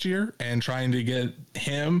available next year and trying to get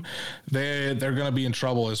him. They're going to be in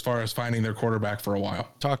trouble as far as finding their quarterback for a while.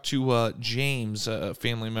 Talked to James, a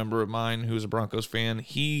family member of mine who's a Broncos fan.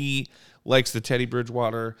 He likes the Teddy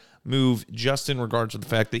Bridgewater move just in regards to the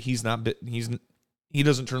fact that he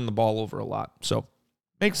doesn't turn the ball over a lot. So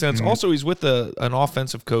makes sense. Mm-hmm. Also, he's with an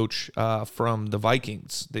offensive coach from the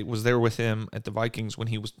Vikings. They was there with him at the Vikings when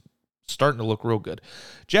he was starting to look real good.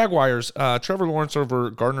 Jaguars, Trevor Lawrence over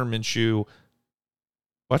Gardner Minshew.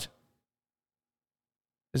 What?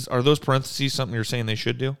 Are those parentheses something you're saying they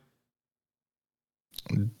should do?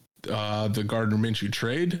 The Gardner Minshew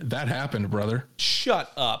trade? That happened, brother.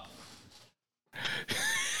 Shut up.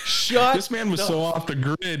 This man was so off the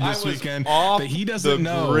grid this weekend that he doesn't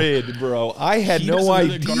know. Grid, bro. I had no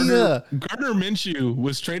idea. Gardner Minshew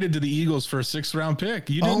was traded to the Eagles for a 6th-round pick.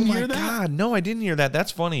 You didn't hear that? God, no, I didn't hear that.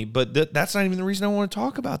 That's funny, but that's not even the reason I want to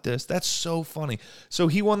talk about this. That's so funny. So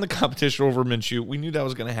he won the competition over Minshew. We knew that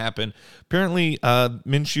was going to happen. Apparently,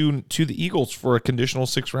 Minshew to the Eagles for a conditional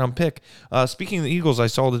 6th-round pick. Speaking of the Eagles, I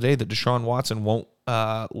saw today that Deshaun Watson won't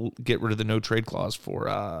get rid of the no trade clause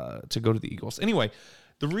to go to the Eagles. Anyway.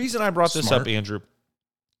 The reason I brought this up, Andrew,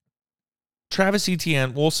 Travis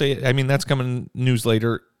Etienne, we'll say, I mean, that's coming news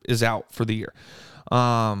later, is out for the year.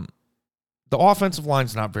 The offensive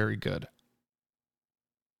line's not very good.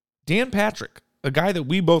 Dan Patrick, a guy that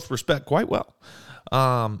we both respect quite well,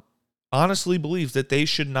 honestly believes that they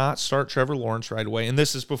should not start Trevor Lawrence right away. And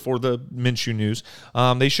this is before the Minshew news.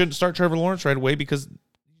 They shouldn't start Trevor Lawrence right away because you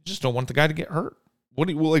just don't want the guy to get hurt.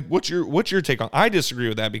 What's your take on? I disagree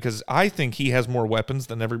with that because I think he has more weapons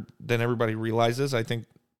than everybody realizes. I think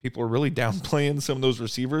people are really downplaying some of those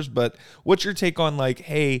receivers. But what's your take on, like,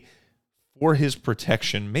 hey, for his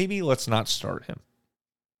protection, maybe let's not start him?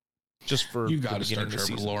 Just for you got to start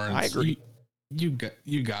Trevor Lawrence. I agree. You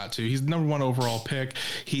got to. He's the number 1 overall pick.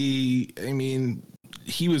 He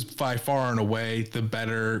was by far and away the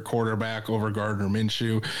better quarterback over Gardner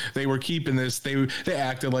Minshew. They were keeping this. They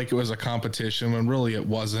acted like it was a competition when really it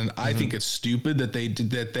wasn't. I think it's stupid that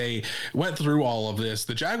they went through all of this.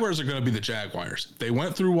 The Jaguars are going to be the Jaguars. They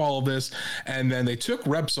went through all of this, and then they took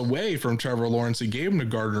reps away from Trevor Lawrence and gave him to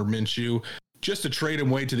Gardner Minshew just to trade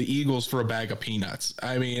him away to the Eagles for a bag of peanuts.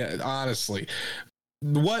 I mean, honestly,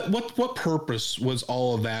 what purpose was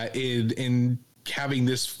all of that in having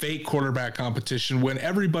this fake quarterback competition when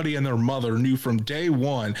everybody and their mother knew from day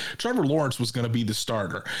one Trevor Lawrence was going to be the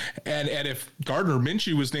starter? And if Gardner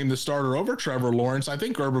Minshew was named the starter over Trevor Lawrence, I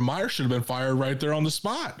think Urban Meyer should have been fired right there on the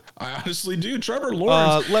spot. I honestly do. Trevor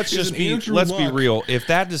Lawrence. Let's be real. If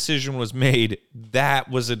that decision was made, that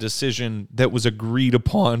was a decision that was agreed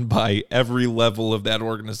upon by every level of that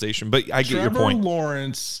organization. But I get your point. Trevor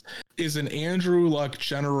Lawrence is an Andrew Luck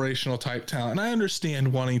generational type talent. And I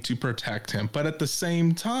understand wanting to protect him, but at the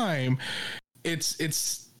same time,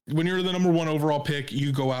 it's when you're the number 1 overall pick,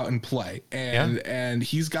 you go out and play. And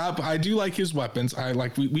he's got, I do like his weapons. I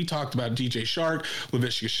like, we talked about DJ Shark,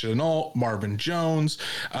 Laviska Shenault, Marvin Jones,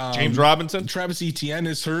 James Robinson. Travis Etienne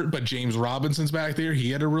is hurt, but James Robinson's back there. He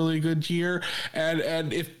had a really good year.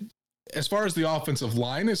 And if, as far as the offensive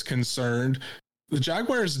line is concerned, the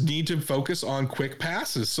Jaguars need to focus on quick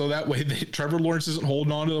passes so that way Trevor Lawrence isn't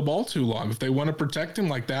holding on to the ball too long. If they want to protect him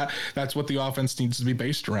like that, that's what the offense needs to be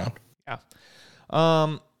based around. Yeah.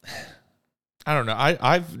 I don't know.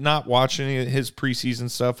 I've not watched any of his preseason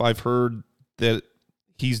stuff. I've heard that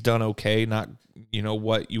he's done okay. Not,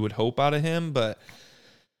 what you would hope out of him, but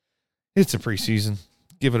it's a preseason.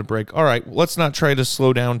 Give it a break. All right, let's not try to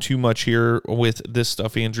slow down too much here with this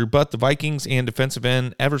stuff, Andrew. But the Vikings and defensive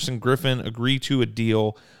end Everson Griffin agree to a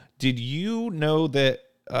deal. Did you know that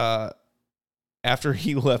after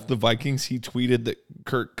he left the Vikings, he tweeted that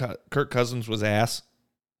Kirk Cousins was ass?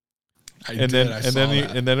 And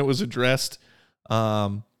then it was addressed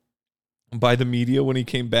by the media when he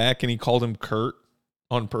came back, and he called him Kurt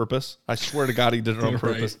on purpose. I swear to God, he did it on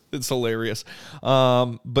purpose. Right. It's hilarious.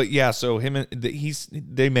 But yeah, so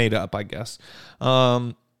they made up, I guess.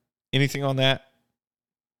 Anything on that?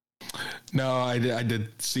 No, I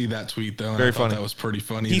did see that tweet though. Very funny. That was pretty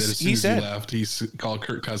funny. That as soon as he left, he called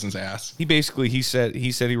Kirk Cousins ass. He said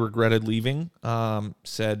he regretted leaving.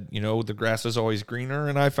 Said, the grass is always greener,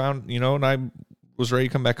 and I found, and I was ready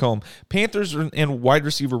to come back home. Panthers and wide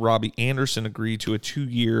receiver Robbie Anderson agreed to a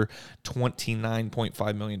 2-year,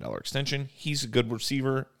 $29.5 million extension. He's a good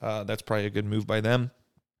receiver. That's probably a good move by them.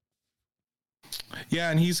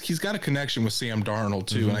 Yeah, and he's got a connection with Sam Darnold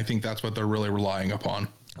too, and I think that's what they're really relying upon.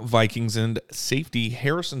 Vikings and safety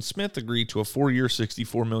Harrison Smith agreed to a 4-year,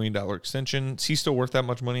 $64 million extension. Is he still worth that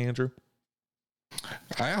much money, Andrew?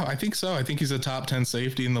 I think so. I think he's a top 10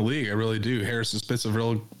 safety in the league. I really do. Harrison Smith's a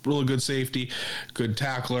real good safety, good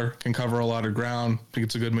tackler, can cover a lot of ground. I think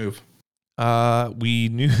it's a good move. We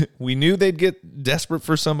knew they'd get desperate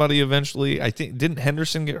for somebody eventually. I think, didn't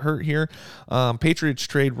Henderson get hurt here? Patriots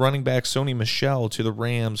trade running back Sony Michel to the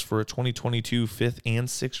Rams for a 2022 5th and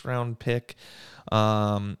 6th round pick.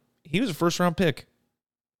 He was a 1st round pick.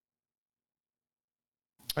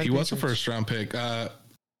 He was a 1st round pick.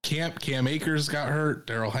 Cam Akers got hurt.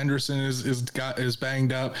 Darrell Henderson is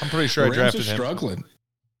banged up. I'm pretty sure I drafted him. Struggling.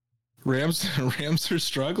 Rams are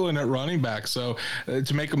struggling at running back. So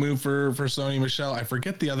to make a move for Sony Michel, I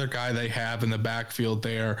forget the other guy they have in the backfield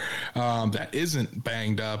there that isn't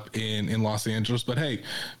banged up in Los Angeles. But hey,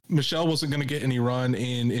 Michel wasn't going to get any run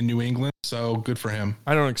in New England, so good for him.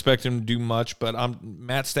 I don't expect him to do much, but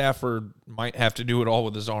Matt Stafford might have to do it all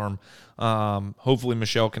with his arm. Hopefully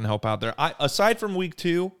Michel can help out there. Aside from week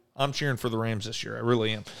 2, I'm cheering for the Rams this year. I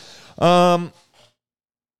really am.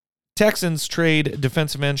 Texans trade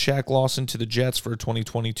defensive end Shaq Lawson to the Jets for a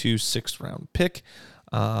 2022 6th round pick.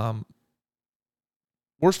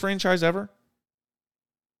 Worst franchise ever?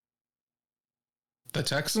 The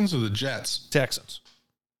Texans or the Jets? Texans.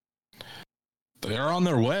 They are on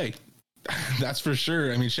their way. That's for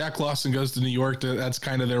sure. I mean, Shaq Lawson goes to New York. That's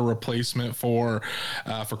kind of their replacement for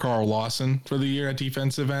Carl Lawson for the year at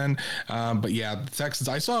defensive end. But yeah, the Texans.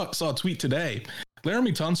 I saw a tweet today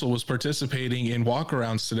Laramie Tunsil was participating in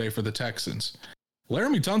walkarounds today for the Texans.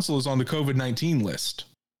 Laramie Tunsil is on the COVID-19 list,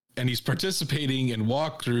 and he's participating in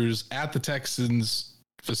walkthroughs at the Texans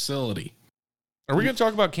facility. Are we going to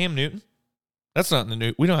talk about Cam Newton? That's not in the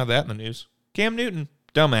news. We don't have that in the news. Cam Newton,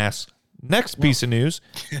 dumbass. Next piece of news.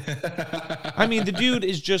 I mean, the dude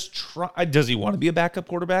is just does he want to be a backup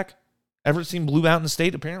quarterback? Ever seen Blue Mountain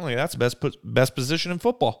State? Apparently, that's the best position in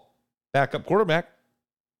football. Backup quarterback.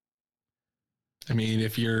 I mean,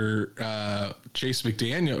 if you're Chase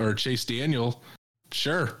Daniel,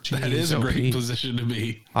 sure, that is a great position to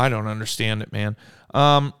be. I don't understand it, man.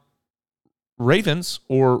 Ravens,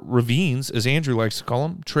 or Ravines, as Andrew likes to call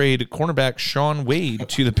him, trade cornerback Shaun Wade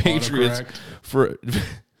to the Patriots for...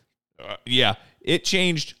 yeah, it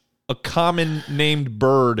changed a common named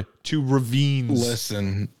bird to Ravines.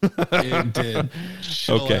 Listen, it did.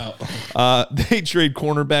 Chill out. They trade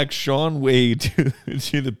cornerback Shaun Wade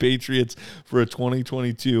to the Patriots for a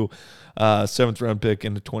 2022 7th-round pick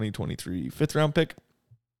and a 2023 5th-round pick.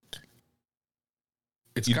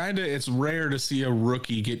 It's rare to see a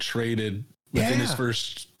rookie get traded within his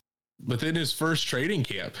first trading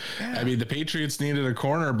camp. Yeah. I mean, the Patriots needed a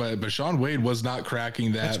corner, but Shaun Wade was not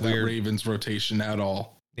cracking that Ravens rotation at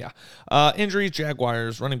all. Yeah. Injuries,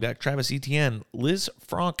 Jaguars, running back Travis Etienne, Liz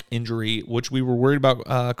Frank injury, which we were worried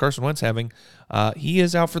about Carson Wentz having. He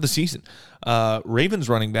is out for the season. Ravens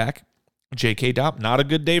running back J.K. Dobbins, not a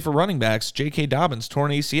good day for running backs. J.K. Dobbins,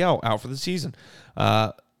 torn ACL, out for the season.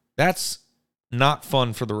 That's not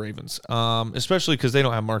fun for the Ravens, especially because they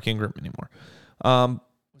don't have Mark Ingram anymore.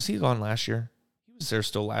 Was he gone last year? He was there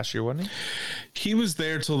still last year, wasn't he? He was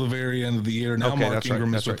there till the very end of the year. Now Mark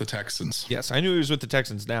Ingram is with the Texans. Yes, I knew he was with the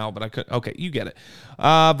Texans now, but I couldn't. Okay, you get it.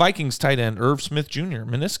 Vikings tight end Irv Smith Jr.,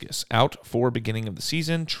 meniscus, out for beginning of the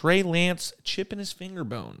season. Trey Lance, chip in his finger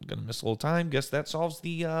bone. Going to miss a little time. Guess that solves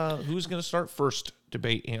the who's going to start first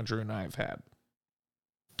debate Andrew and I have had.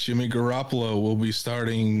 Jimmy Garoppolo will be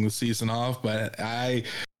starting the season off, but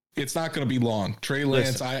it's not going to be long. Trey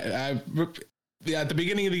Lance, at the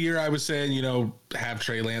beginning of the year, I was saying, have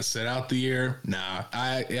Trey Lance sit out the year. Nah,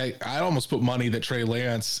 I almost put money that Trey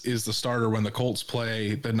Lance is the starter when the Colts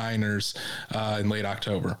play the Niners in late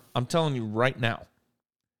October. I'm telling you right now,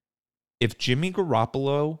 if Jimmy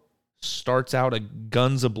Garoppolo starts out a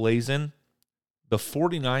guns a-blazing, the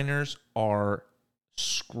 49ers are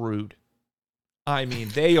screwed. I mean,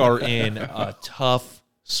 they are in a tough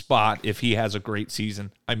spot if he has a great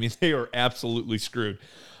season. I mean, they are absolutely screwed.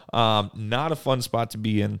 Not a fun spot to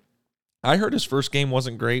be in. I heard his first game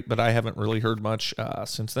wasn't great, but I haven't really heard much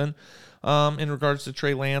since then in regards to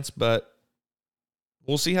Trey Lance. But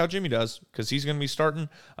we'll see how Jimmy does because he's going to be starting.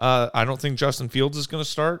 I don't think Justin Fields is going to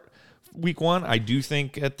start week 1. I do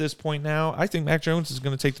think at this point now, I think Mac Jones is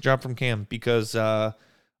going to take the job from Cam because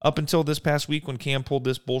up until this past week when Cam pulled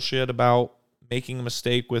this bullshit about making a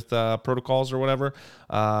mistake with protocols or whatever,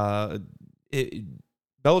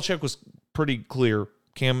 Belichick was pretty clear.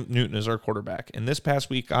 Cam Newton is our quarterback. And this past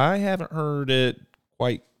week, I haven't heard it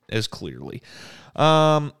quite as clearly.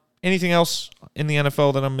 Anything else in the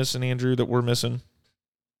NFL that I'm missing, Andrew, that we're missing?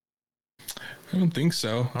 I don't think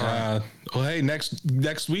so. Right. Well, hey,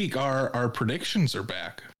 next week, our predictions are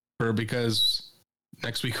back because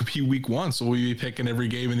next week will be week 1, so we'll be picking every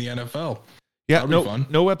game in the NFL. Yeah,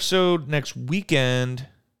 no episode next weekend,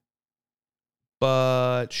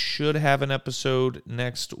 but should have an episode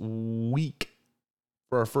next week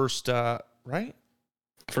for our first, right?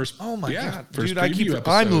 Oh my God,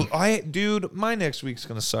 dude! Dude, my next week's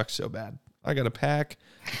gonna suck so bad. I gotta pack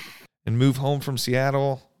and move home from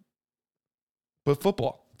Seattle. But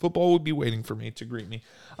football will be waiting for me to greet me.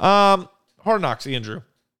 Hard Knocks, Andrew.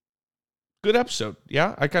 Good episode.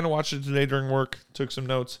 Yeah, I kind of watched it today during work. Took some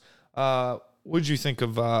notes. What did you think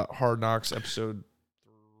of Hard Knocks episode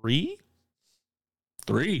 3?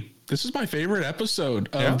 3. This is my favorite episode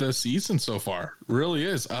of the season so far. Really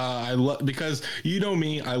is. I love because you know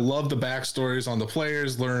me. I love the backstories on the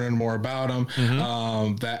players, learning more about them.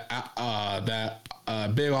 Mm-hmm.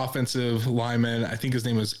 That big offensive lineman. I think his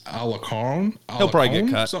name is Alacon. He'll probably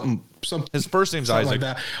get cut. Something. His first name's Isaac. Like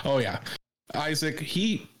that. Oh yeah. Isaac,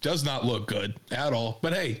 he does not look good at all,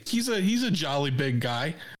 but hey, he's a jolly big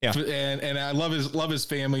guy. Yeah, and I love his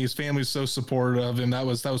family. His family's so supportive of him. That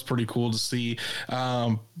was pretty cool to see.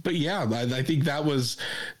 But yeah, I think that was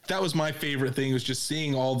my favorite thing, was just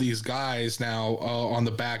seeing all these guys now on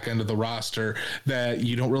the back end of the roster that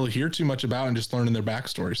you don't really hear too much about, and just learning their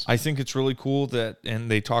backstories. I think it's really cool that,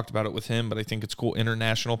 and they talked about it with him, but I think it's cool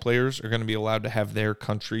international players are going to be allowed to have their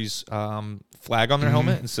country's flag on their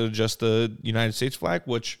helmet instead of just the United States flag,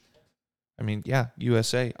 which, I mean, yeah,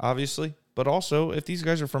 USA, obviously, but also if these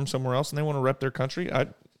guys are from somewhere else and they want to rep their country, I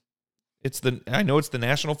know it's the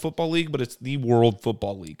National Football League, but it's the World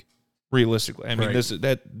Football League. Realistically, I mean, this is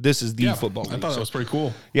the football league. I thought that was pretty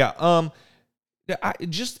cool. Yeah.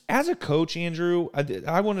 Just as a coach, Andrew,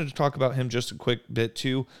 I wanted to talk about him just a quick bit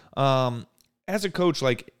too. As a coach,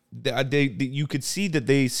 like you could see that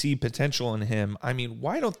they see potential in him. I mean,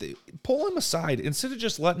 why don't they pull him aside instead of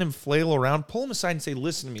just letting him flail around? Pull him aside and say,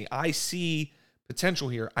 "Listen to me. I see potential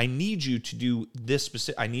here. I need you to do this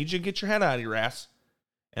specific. I need you to get your head out of your ass,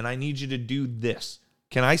 and I need you to do this.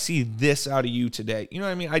 Can I see this out of you today?" You know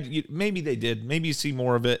what I mean? Maybe they did. Maybe you see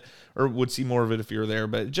more of it or would see more of it if you were there.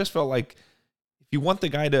 But it just felt like if you want the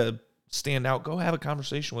guy to stand out, go have a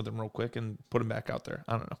conversation with him real quick and put him back out there.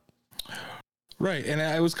 I don't know. Right. And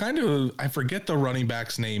I forget the running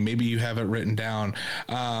back's name. Maybe you have it written down.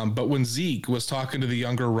 But when Zeke was talking to the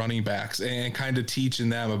younger running backs and kind of teaching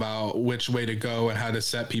them about which way to go and how to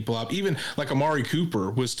set people up, even like Amari Cooper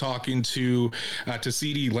was talking to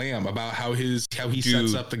CeeDee Lamb about how he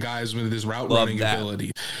sets up the guys with his route running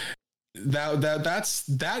ability.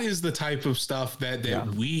 That is the type of stuff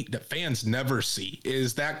that fans never see,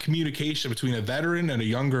 is that communication between a veteran and a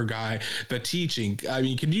younger guy, the teaching. I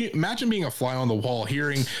mean, can you imagine being a fly on the wall,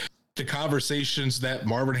 hearing the conversations that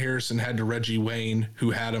Marvin Harrison had to Reggie Wayne,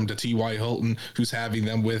 who had him to T.Y. Hilton, who's having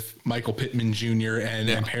them with Michael Pittman Jr.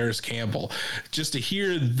 and Paris Campbell, just to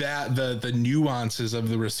hear that the nuances of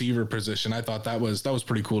the receiver position. I thought that was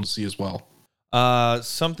pretty cool to see as well.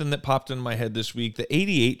 Something that popped in my head this week, the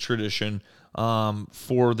 88 tradition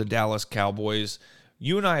for the Dallas Cowboys.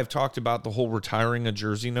 You and I have talked about the whole retiring a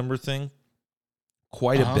jersey number thing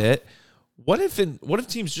quite a bit. What if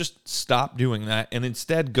teams just stop doing that and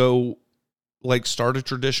instead go like start a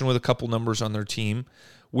tradition with a couple numbers on their team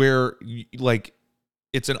where like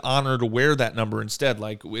it's an honor to wear that number instead?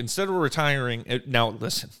 Like instead of retiring it, now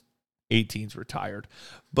listen, 18's retired.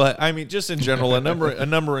 But I mean, just in general, a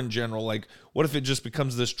number in general, like what if it just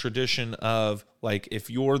becomes this tradition of like, if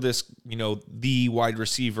you're this, the wide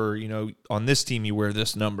receiver, on this team, you wear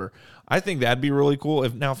this number. I think that'd be really cool.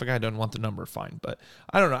 If a guy doesn't want the number, fine. But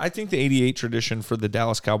I don't know. I think the 88 tradition for the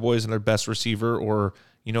Dallas Cowboys and their best receiver, or,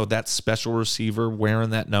 that special receiver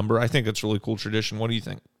wearing that number, I think it's a really cool tradition. What do you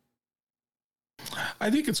think? I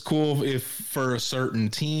think it's cool if for a certain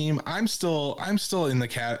team. I'm still in the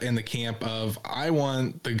camp of I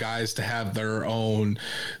want the guys to have their own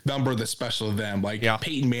number that's special to them. Like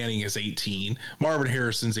Peyton Manning is 18, Marvin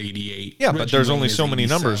Harrison's 88. Yeah, but there's only so many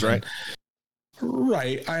numbers, right?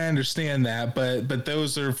 Right, I understand that, but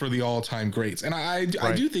those are for the all-time greats, and I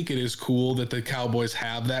do think it is cool that the Cowboys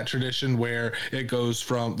have that tradition where it goes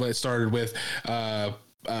from it started with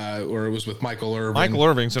or it was with Michael Irvin. Michael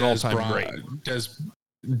Irving's an all-time great.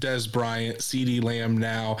 Des Bryant, CeeDee Lamb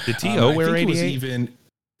now. Did T.O. wear 88? Even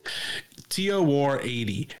T.O. wore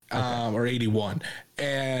 80 or 81.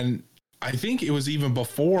 And I think it was even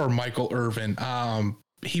before Michael Irvin.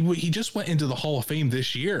 He just went into the Hall of Fame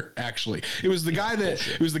this year, actually. It was the guy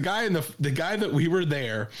that we were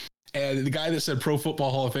there. And the guy that said Pro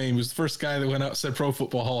Football Hall of Fame was the first guy that went out and said Pro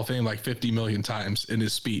Football Hall of Fame like 50 million times in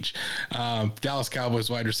his speech. Dallas Cowboys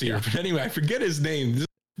wide receiver. Yeah. But anyway, I forget his name.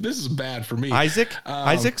 This is bad for me. Isaacs?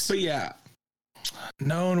 But yeah.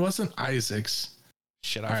 No, it wasn't Isaacs.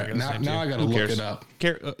 Shit, I forget his name. Now I got to look it up.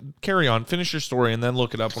 Carry on. Finish your story and then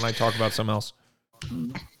look it up when I talk about something else.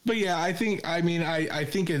 But yeah, I think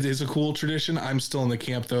it is a cool tradition. I'm still in the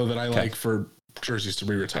camp, though, that I like for jerseys to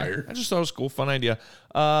be retired. I just thought it was cool. Fun idea.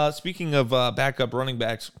 Speaking of backup running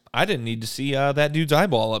backs, I didn't need to see that dude's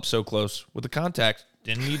eyeball up so close with the contact.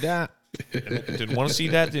 Didn't need that. Didn't want to see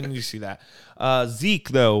that. Didn't need to see that. Zeke,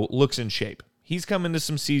 though, looks in shape. He's come into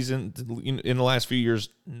some season in the last few years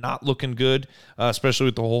not looking good, especially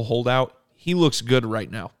with the whole holdout. He looks good right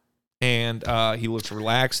now. And he looks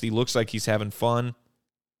relaxed. He looks like he's having fun.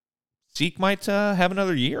 Zeke might have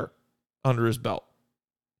another year under his belt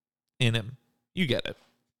in him. You get it.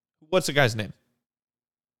 What's the guy's name?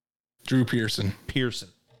 Drew Pearson.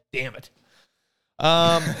 Damn it.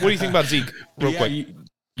 What do you think about Zeke? Real quick.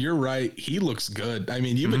 You're right. He looks good. I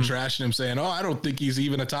mean, you've been trashing him saying, I don't think he's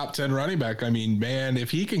even a top 10 running back. I mean, man, if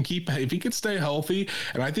he can stay healthy,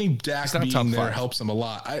 and I think Dak being there helps him a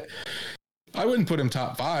lot. I wouldn't put him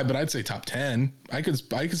top 5, but I'd say top 10. I could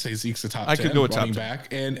say Zeke's a top 10 running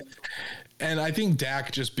back. And I think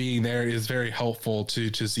Dak just being there is very helpful to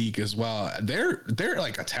Zeke as well. They're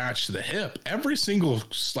like attached to the hip. Every single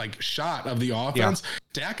like shot of the offense,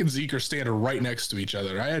 Dak and Zeke are standing right next to each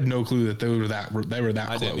other. I had no clue that they were that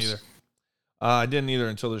close. Didn't either. I didn't either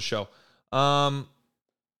until this show.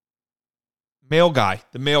 Male guy,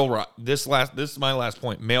 the male. This is my last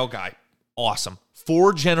point. Male guy. awesome.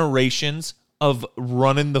 4 generations of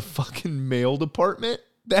running the fucking mail department.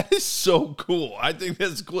 That is so cool. I think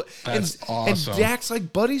that's cool. That's awesome. And Dak's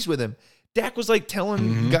like buddies with him. Dak was like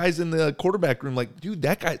telling guys in the quarterback room, like, dude,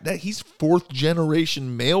 that guy, he's 4th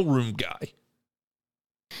generation mailroom guy.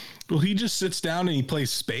 Well, he just sits down and he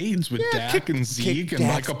plays spades with Dak and Zeke and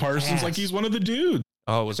Micah Parsons like he's one of the dudes.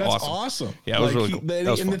 Oh, it was That's awesome. awesome. Yeah, it was really cool.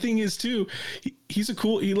 And the thing is, too, he's a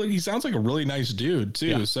cool. He sounds like a really nice dude, too.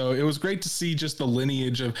 Yeah. So it was great to see just the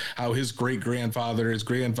lineage of how his great grandfather, his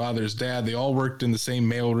grandfather's dad, they all worked in the same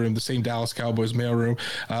mailroom, the same Dallas Cowboys mailroom.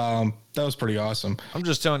 That was pretty awesome. I'm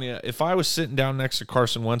just telling you, if I was sitting down next to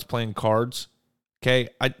Carson Wentz playing cards, okay,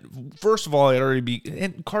 first of all, I'd already be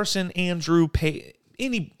and Carson, Andrew,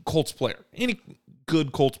 any Colts player, any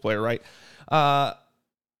good Colts player, right?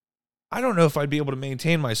 I don't know if I'd be able to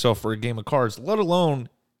maintain myself for a game of cards, let alone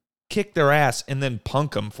kick their ass and then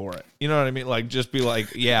punk them for it. You know what I mean? Like, just be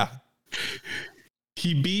like, yeah.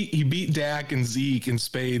 He beat Dak and Zeke in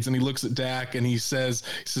spades, and he looks at Dak and he says,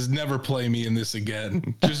 never play me in this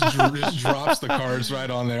again. Just drops the cards right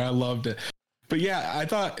on there. I loved it. But yeah, I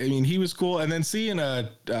mean, he was cool. And then seeing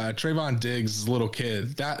Trayvon Diggs' little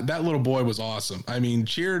kid, that little boy was awesome. I mean,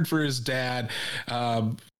 cheered for his dad,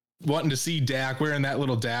 wanting to see Dak wearing that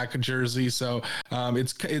little Dak jersey. So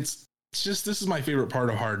it's just, this is my favorite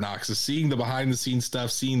part of Hard Knocks, is seeing the behind the scenes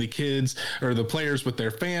stuff, seeing the kids or the players with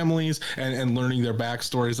their families and learning their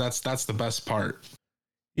backstories. That's the best part.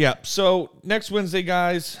 Yeah. So next Wednesday,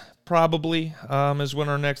 guys, probably is when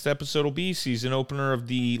our next episode will be. Season opener of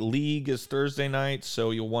the league is Thursday night.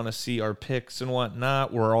 So you'll want to see our picks and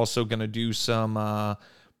whatnot. We're also going to do some,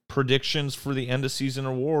 predictions for the end of season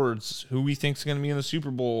awards, who we think is going to be in the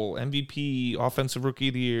Super Bowl, MVP, Offensive Rookie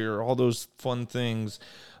of the Year, all those fun things.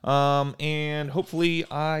 And hopefully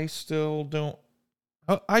I should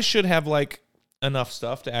have like enough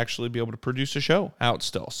stuff to actually be able to produce a show out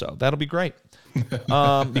still. So that'll be great.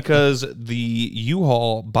 Because the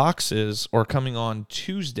U-Haul boxes are coming on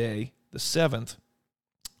Tuesday, the 7th.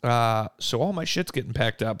 So all my shit's getting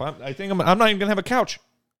packed up. I think I'm not even going to have a couch.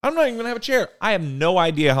 I'm not even going to have a chair. I have no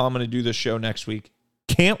idea how I'm going to do this show next week.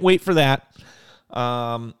 Can't wait for that.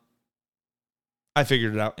 I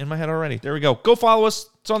figured it out in my head already. There we go. Go follow us.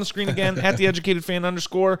 It's on the screen again, at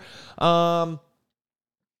 @theeducatedfan_.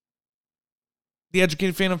 The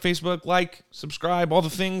Educated Fan on Facebook. Like, subscribe, all the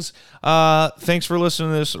things. Thanks for listening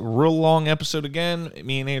to this real long episode again.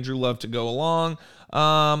 Me and Andrew love to go along.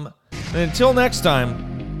 And until next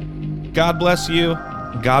time, God bless you.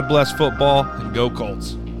 God bless football, and go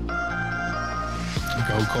Colts.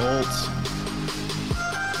 Go Colts.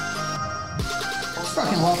 I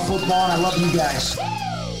fucking love football, and I love you guys.